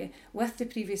 140 with the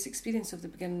previous experience of the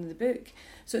beginning of the book.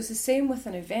 So it's the same with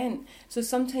an event. So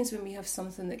sometimes when we have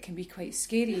something that can be quite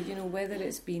scary, whether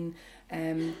it's been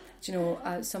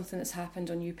something that's happened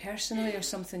on you personally or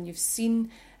something you've seen,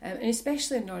 and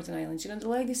especially in Northern Ireland, the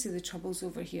legacy of the Troubles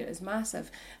over here is massive.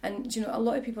 And a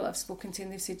lot of people I've spoken to,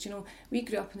 and they've said, we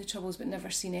grew up in the Troubles but never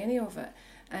seen any of it.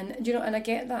 And and I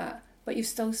get that, but you've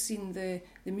still seen the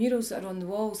murals that are on the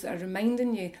walls that are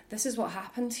reminding you this is what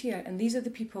happened here, and these are the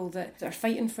people that are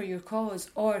fighting for your cause,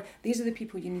 or these are the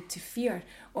people you need to fear,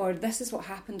 or this is what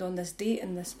happened on this date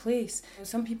in this place.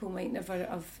 Some people might never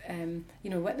have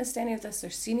witnessed any of this or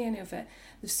seen any of it.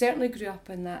 They've certainly grew up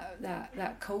in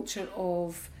that culture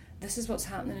of this is what's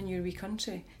happening in your wee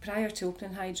country. Prior to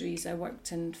opening HydroEase, I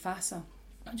worked in FASA,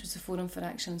 which was the Forum for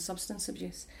Action on Substance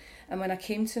Abuse. And when I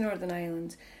came to Northern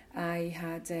Ireland, I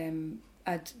had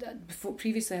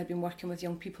previously I'd been working with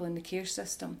young people in the care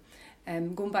system.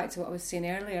 Going back to what I was saying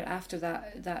earlier, after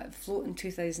that float in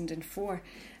 2004,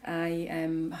 I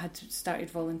had started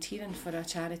volunteering for a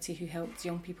charity who helped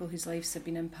young people whose lives had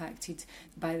been impacted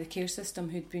by the care system,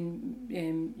 who'd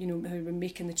been, who were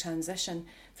making the transition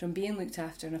from being looked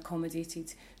after and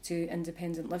accommodated to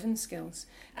independent living skills.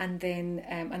 And then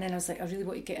I was like, I really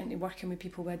want to get into working with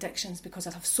people with addictions because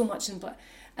I have so much in blood.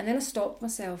 And then I stopped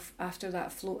myself after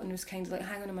that float and was kind of like,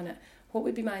 hang on a minute, what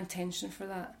would be my intention for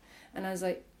that? And I was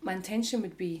like, my intention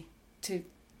would be to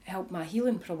help my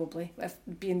healing, probably. If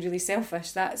being really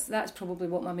selfish, that's probably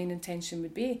what my main intention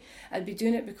would be. I'd be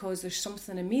doing it because there's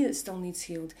something in me that still needs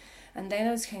healed. And then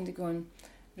I was kind of going,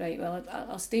 right, well,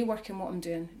 I'll stay working what I'm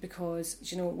doing because,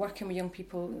 working with young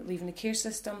people leaving the care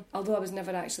system, although I was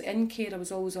never actually in care, I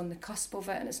was always on the cusp of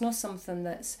it, and it's not something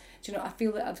that's, I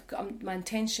feel that my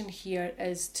intention here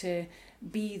is to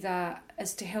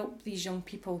help these young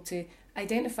people to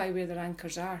identify where their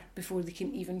anchors are before they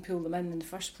can even pull them in the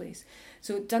first place.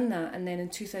 So I'd done that, and then in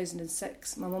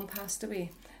 2006 my mum passed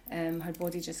away. Her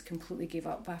body just completely gave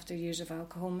up after years of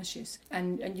alcohol misuse,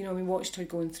 and we watched her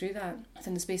going through that.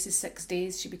 Within the space of 6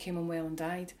 days she became unwell and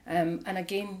died. And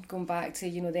again, going back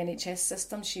to the NHS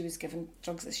system, she was given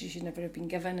drugs that she should never have been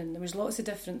given, and there was lots of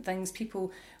different things.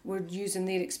 People were using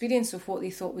their experience of what they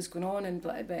thought was going on,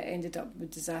 but it ended up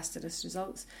with disastrous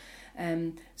results.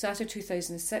 So after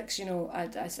 2006,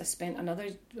 I spent about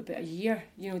a year,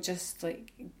 just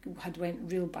like had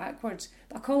went real backwards.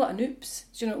 But I call it an oops.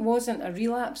 It wasn't a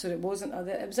relapse, or it was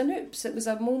an oops. It was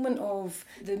a moment of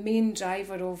the main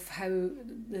driver of how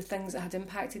the things that had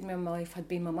impacted me in my life had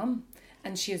been my mum,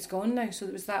 and she is gone now. So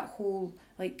there was that whole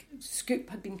scoop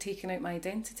had been taken out my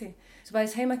identity. So by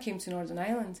the time I came to Northern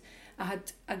Ireland, I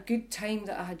had a good time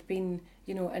that I had been,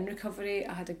 in recovery.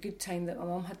 I had a good time that my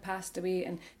mum had passed away,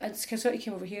 and I sort of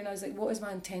came over here and I was like, what is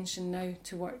my intention now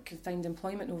to work and find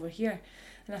employment over here?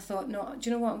 And I thought, no, do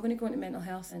you know what, I'm going to go into mental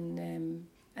health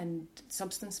and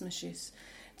substance misuse,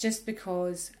 just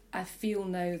because I feel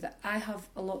now that I have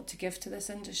a lot to give to this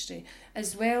industry,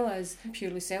 as well as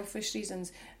purely selfish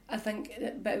reasons. I think,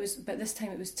 but this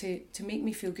time it was to make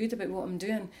me feel good about what I'm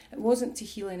doing. It wasn't to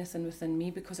heal anything within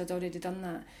me, because I'd already done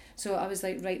that. So I was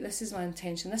like, right, this is my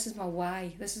intention. This is my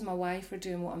why. This is my why for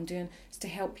doing what I'm doing. It's to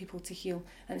help people to heal,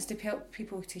 and it's to help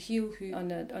people to heal who,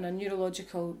 on a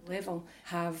neurological level,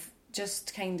 have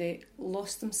just kind of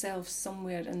lost themselves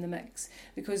somewhere in the mix.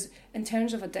 Because in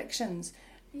terms of addictions,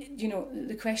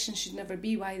 the question should never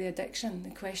be why the addiction. The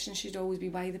question should always be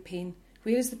why the pain.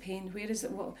 Where is the pain? Where is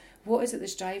it? What is it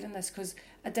that's driving this? Because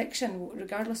addiction,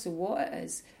 regardless of what it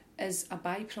is a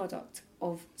byproduct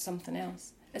of something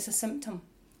else. It's a symptom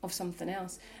of something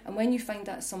else. And when you find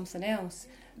that something else,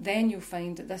 then you'll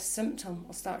find that this symptom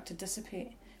will start to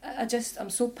dissipate. I'm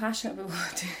so passionate about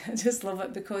what I do. I just love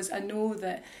it, because I know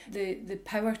that the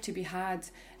power to be had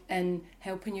in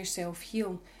helping yourself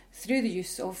heal through the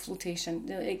use of flotation,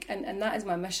 and that is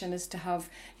my mission, is to have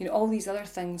all these other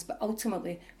things, but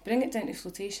ultimately bring it down to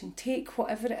flotation. Take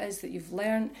whatever it is that you've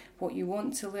learned, what you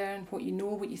want to learn, what you know,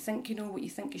 what you think you know, what you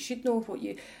think you should know, what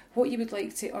you would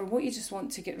like to, or what you just want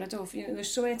to get rid of.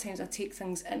 There's so many times I take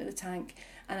things into the tank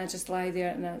and I just lie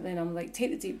there, and then I'm like,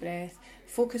 take the deep breath,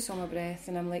 focus on my breath,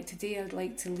 and I'm like, today I'd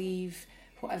like to leave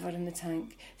whatever in the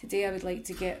tank. Today I would like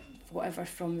to get whatever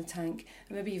from the tank,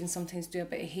 and maybe even sometimes do a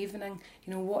bit of havening.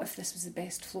 What if this was the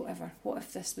best float ever? What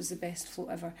if this was the best float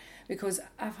ever? Because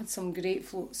I've had some great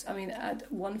floats. I mean, I had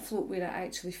one float where I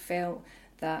actually felt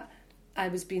that I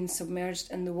was being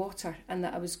submerged in the water and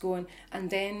that I was going, and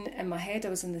then in my head I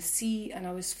was in the sea and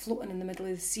I was floating in the middle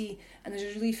of the sea, and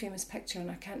there's a really famous picture and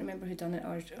I can't remember who done it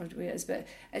or where it is, but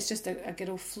it's just a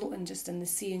girl floating just in the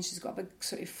sea, and she's got a big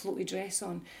sort of floaty dress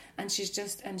on, and she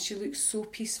looks so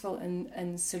peaceful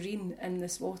and serene in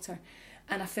this water.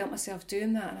 And I felt myself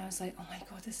doing that, and I was like, oh my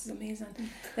God, this is amazing.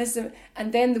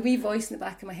 And then the wee voice in the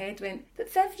back of my head went,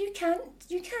 but Viv, you can't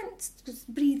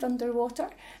breathe underwater.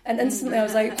 And instantly I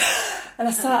was like, and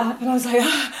I sat up and I was like,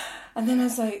 ah. And then I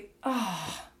was like,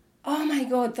 oh my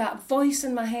God, that voice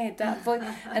in my head, that voice.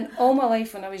 And all my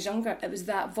life when I was younger, it was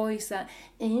that voice that,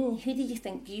 who do you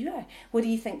think you are? What do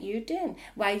you think you're doing?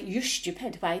 Why, you're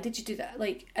stupid. Why did you do that?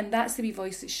 Like, and that's the wee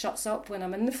voice that shuts up when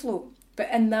I'm in the float. But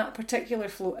in that particular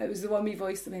float, it was the one wee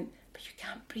voice that went, but you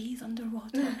can't breathe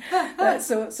underwater.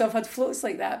 So I've had floats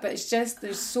like that, but it's just,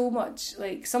 there's so much,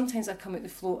 like, sometimes I come out the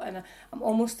float and I'm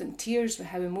almost in tears with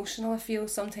how emotional I feel.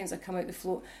 Sometimes I come out the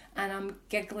float and I'm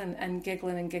giggling and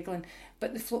giggling and giggling.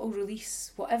 But the float will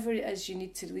release whatever it is you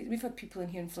need to release. We've had people in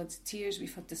here in floods of tears.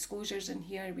 We've had disclosures in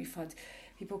here. We've had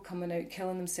people coming out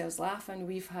killing themselves laughing.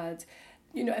 We've had...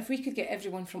 if we could get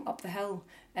everyone from up the hill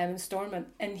Stormont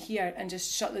in here and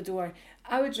just shut the door,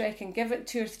 I would reckon give it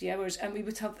 2 or 3 hours and we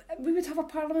would have a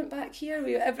parliament back here.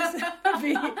 Everything would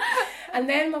be, and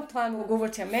then my plan, we'll go over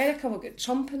to America, we'll get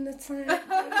Trump in the time.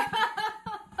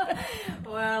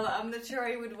 Well, I'm not sure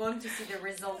I would want to see the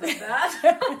result of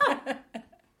that.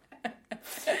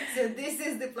 So this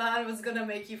is the plan, what's going to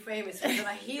make you famous. We're going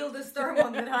to heal the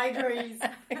Stormont with HydroEase.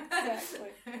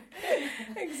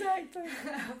 Exactly.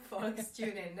 Folks,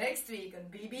 tune in next week on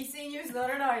BBC News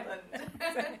Northern Ireland.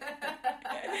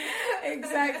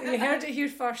 Exactly. You heard it here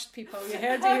first, people. You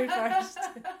heard it here first.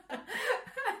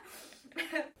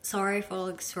 Sorry,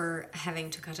 folks, for having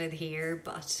to cut it here,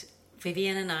 but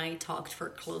Vivian and I talked for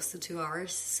close to 2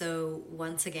 hours. So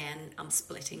once again, I'm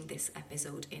splitting this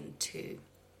episode in 2.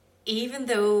 Even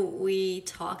though we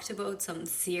talked about some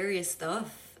serious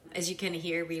stuff, as you can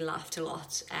hear, we laughed a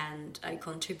lot, and I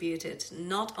contributed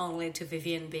not only to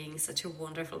Vivian being such a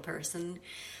wonderful person,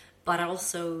 but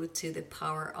also to the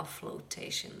power of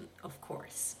flotation, of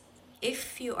course.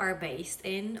 If you are based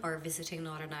in or visiting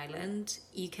Northern Ireland,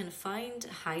 you can find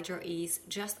HydroEase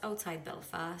just outside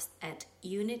Belfast at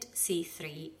Unit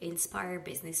C3 Inspire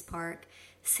Business Park,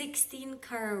 16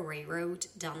 Carroway Road,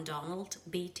 Dundonald,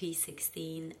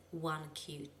 BT16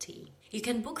 1QT. You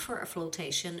can book for a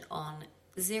flotation on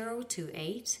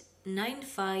 028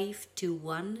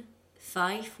 9521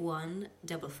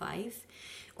 5155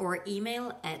 or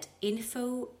email at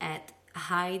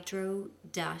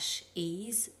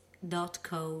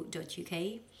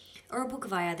info@hydro-ease.co.uk or book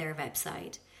via their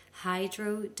website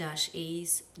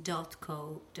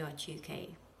hydro-ease.co.uk.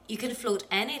 You can float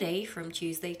any day from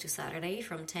Tuesday to Saturday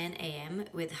from 10 a.m.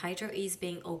 with HydroEase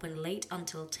being open late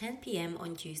until 10 p.m.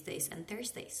 on Tuesdays and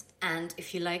Thursdays. And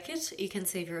if you like it, you can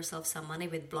save yourself some money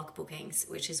with block bookings,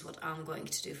 which is what I'm going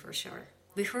to do for sure.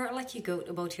 Before I let you go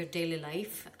about your daily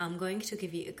life, I'm going to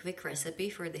give you a quick recipe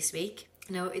for this week.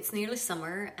 Now, it's nearly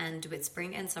summer, and with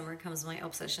spring and summer comes my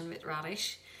obsession with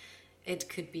radish. It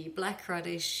could be black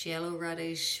radish, yellow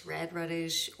radish, red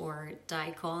radish, or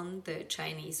daikon, the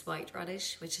Chinese white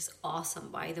radish, which is awesome,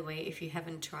 by the way, if you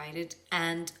haven't tried it.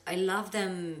 And I love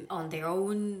them on their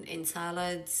own, in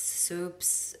salads,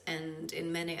 soups, and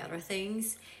in many other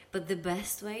things. But the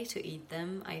best way to eat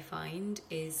them, I find,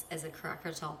 is as a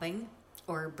cracker topping.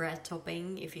 Or bread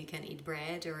topping if you can eat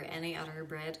bread or any other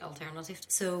bread alternative.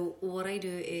 So what I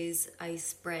do is I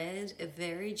spread a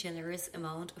very generous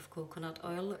amount of coconut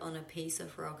oil on a piece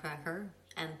of raw cracker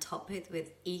and top it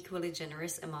with equally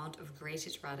generous amount of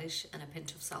grated radish and a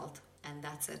pinch of salt. And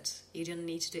that's it. You don't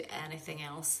need to do anything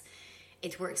else.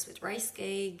 It works with rice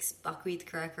cakes, buckwheat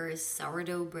crackers,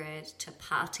 sourdough bread,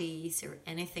 chapatis, or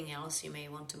anything else you may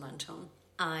want to munch on.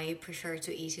 I prefer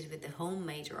to eat it with the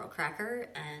homemade raw cracker,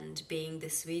 and being the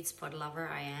sweet Spud lover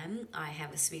I am, I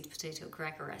have a sweet potato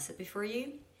cracker recipe for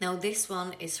you. Now this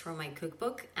one is from my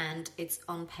cookbook and it's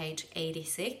on page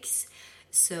 86.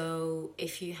 So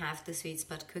if you have the Sweet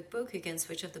Spud cookbook, you can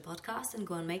switch off the podcast and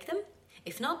go and make them.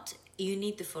 If not, you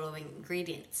need the following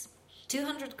ingredients.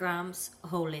 200 grams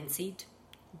whole linseed,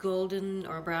 golden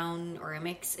or brown or a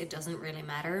mix, it doesn't really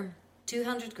matter.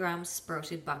 200 grams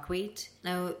sprouted buckwheat.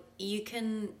 Now, you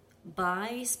can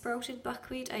buy sprouted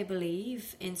buckwheat, I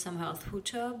believe, in some health food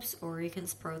shops, or you can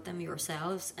sprout them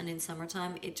yourselves, and in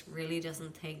summertime it really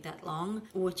doesn't take that long.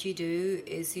 What you do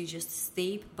is you just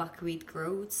steep buckwheat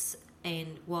groats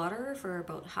in water for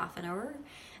about half an hour,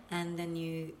 and then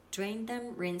you drain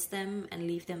them, rinse them, and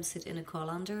leave them sit in a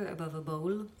colander above a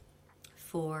bowl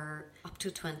for up to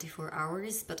 24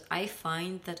 hours, but I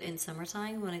find that in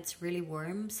summertime when it's really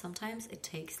warm, sometimes it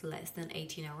takes less than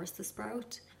 18 hours to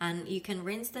sprout. And you can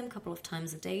rinse them a couple of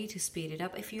times a day to speed it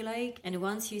up if you like. And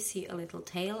once you see a little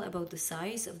tail about the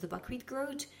size of the buckwheat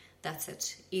growth, that's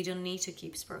it. You don't need to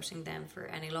keep sprouting them for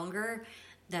any longer.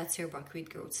 That's your buckwheat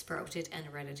growth sprouted and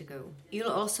ready to go. You'll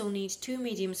also need 2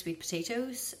 medium sweet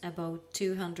potatoes, about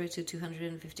 200 to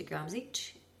 250 grams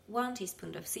each, 1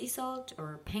 teaspoon of sea salt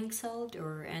or pink salt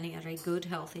or any other good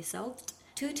healthy salt,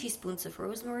 2 teaspoons of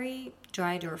rosemary,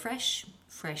 dried or fresh,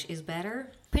 fresh is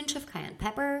better, pinch of cayenne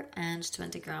pepper, and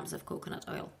 20 grams of coconut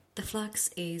oil. The flax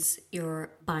is your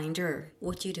binder.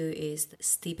 What you do is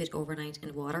steep it overnight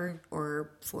in water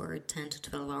or for 10 to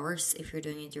 12 hours if you're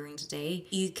doing it during the day.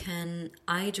 You can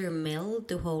either mill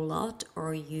the whole lot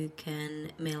or you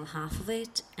can mill half of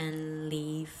it and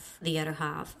leave the other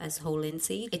half as whole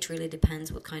linseed. It really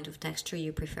depends what kind of texture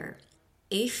you prefer.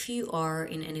 If you are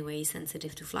in any way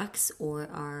sensitive to flax or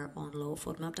are on low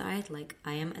FODMAP diet like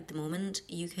I am at the moment,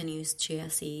 you can use chia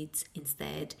seeds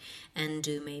instead and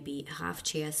do maybe half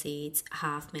chia seeds,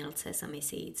 half milled sesame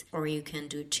seeds, or you can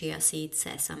do chia seeds,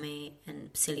 sesame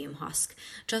and psyllium husk,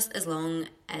 just as long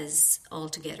as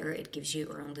altogether it gives you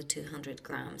around the 200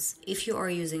 grams. If you are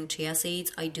using chia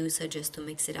seeds, I do suggest to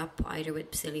mix it up either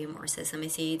with psyllium or sesame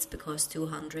seeds, because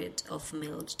 200 of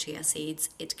milled chia seeds,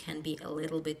 it can be a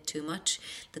little bit too much.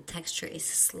 The texture is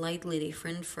slightly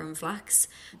different from flax,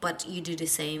 but you do the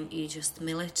same. You just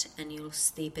mill it and you'll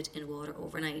steep it in water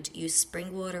overnight. Use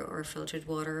spring water or filtered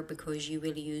water because you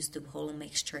will use the whole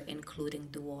mixture including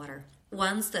the water.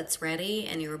 Once that's ready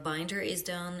and your binder is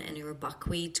done and your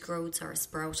buckwheat growths are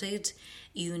sprouted,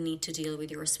 you need to deal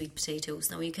with your sweet potatoes.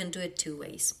 Now you can do it 2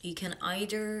 ways. You can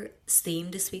either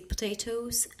steam the sweet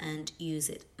potatoes and use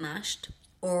it mashed,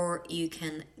 or you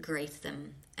can grate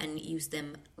them and use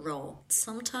them raw.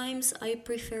 Sometimes I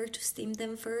prefer to steam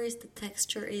them first. The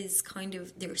texture is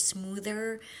they're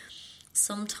smoother.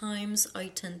 Sometimes I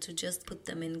tend to just put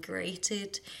them in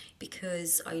grated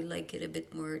because I like it a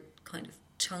bit more kind of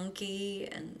chunky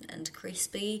and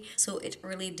crispy. So it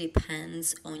really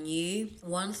depends on you.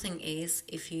 One thing is,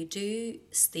 if you do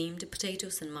steam the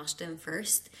potatoes and mash them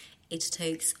first, it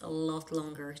takes a lot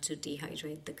longer to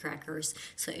dehydrate the crackers.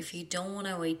 So if you don't want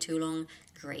to wait too long,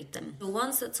 grate them. So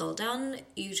once that's all done,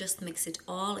 you just mix it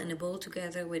all in a bowl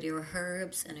together with your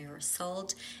herbs and your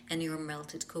salt and your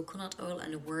melted coconut oil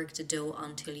and work the dough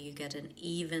until you get an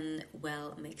even,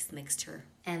 well mixed mixture.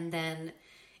 And then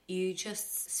you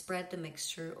just spread the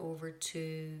mixture over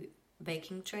to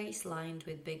baking trays lined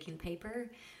with baking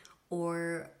paper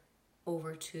or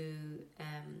over to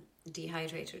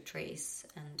dehydrator trays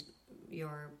and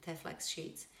your Teflex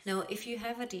sheets. Now, if you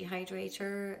have a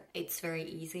dehydrator, it's very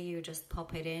easy. You just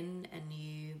pop it in and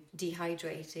you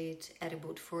dehydrate it at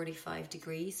about 45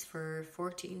 degrees for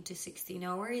 14 to 16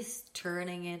 hours,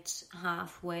 turning it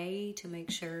halfway to make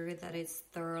sure that it's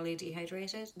thoroughly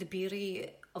dehydrated. The beauty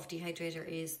of dehydrator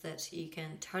is that you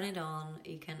can turn it on,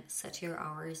 you can set your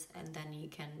hours, and then you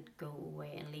can go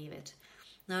away and leave it.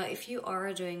 Now, if you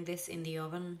are doing this in the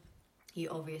oven, you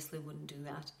obviously wouldn't do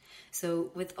that.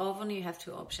 So with oven, you have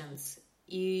 2 options.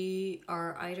 You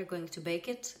are either going to bake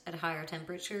it at a higher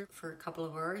temperature for a couple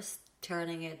of hours,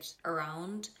 turning it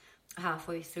around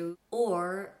halfway through,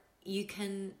 or you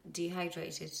can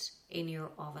dehydrate it in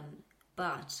your oven,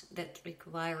 but that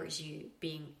requires you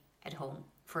being at home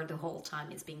for the whole time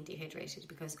it's being dehydrated,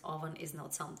 because oven is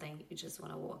not something you just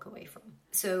want to walk away from.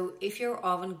 So if your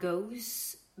oven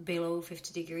goes below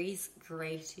 50 degrees,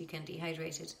 great, you can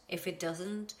dehydrate it. If it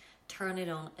doesn't, turn it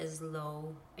on as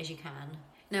low as you can.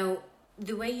 Now,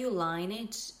 the way you line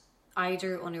it,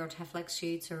 either on your Teflex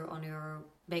sheets or on your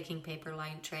baking paper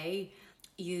lined tray,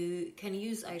 you can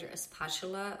use either a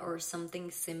spatula or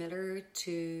something similar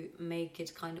to make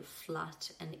it kind of flat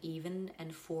and even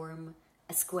and form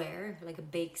a square, like a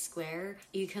big square.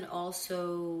 You can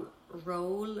also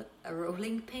roll a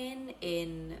rolling pin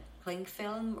in cling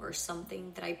film or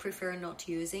something that I prefer not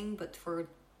using, but for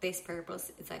this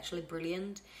purpose it's actually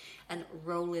brilliant, and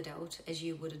roll it out as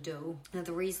you would a dough. Now,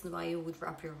 the reason why you would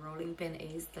wrap your rolling pin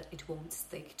is that it won't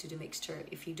stick to the mixture.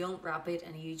 If you don't wrap it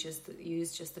and you just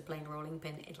use just the plain rolling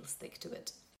pin, it'll stick to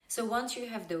it. So once you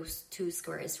have those 2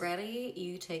 squares ready,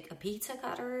 you take a pizza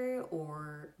cutter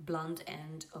or blunt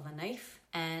end of a knife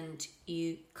and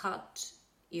you cut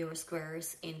your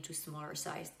squares into smaller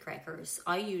sized crackers.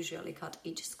 I usually cut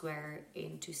each square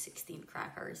into 16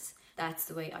 crackers. That's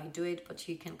the way I do it, but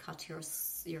you can cut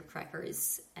your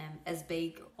crackers as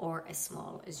big or as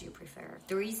small as you prefer.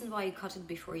 The reason why you cut it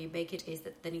before you bake it is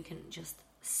that then you can just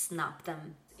snap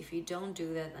them. if you don't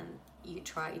do that and you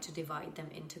try to divide them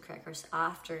into crackers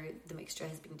after the mixture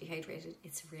has been dehydrated,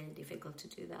 it's really difficult to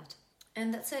do that.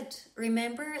 And that's it.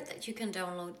 Remember that you can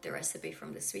download the recipe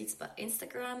from the Sweet Spud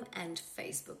Instagram and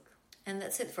Facebook. And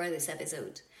that's it for this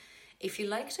episode. If you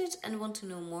liked it and want to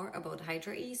know more about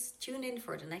HydroEase, tune in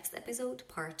for the next episode,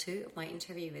 part 2 of my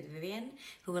interview with Vivian,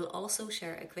 who will also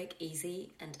share a quick,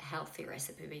 easy and healthy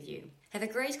recipe with you. Have a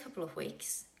great couple of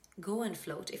weeks. Go and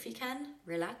float if you can,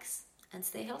 relax and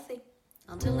stay healthy.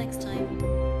 Until next time,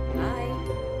 bye!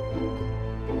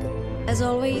 As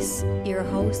always, your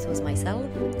host was myself,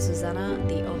 Susanna,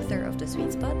 the author of The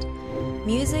Sweet Spud.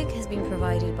 Music has been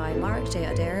provided by Mark J.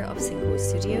 Adair of Synchro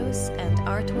Studios and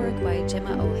artwork by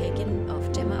Gemma O'Hagan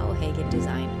of Gemma O'Hagan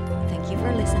Design.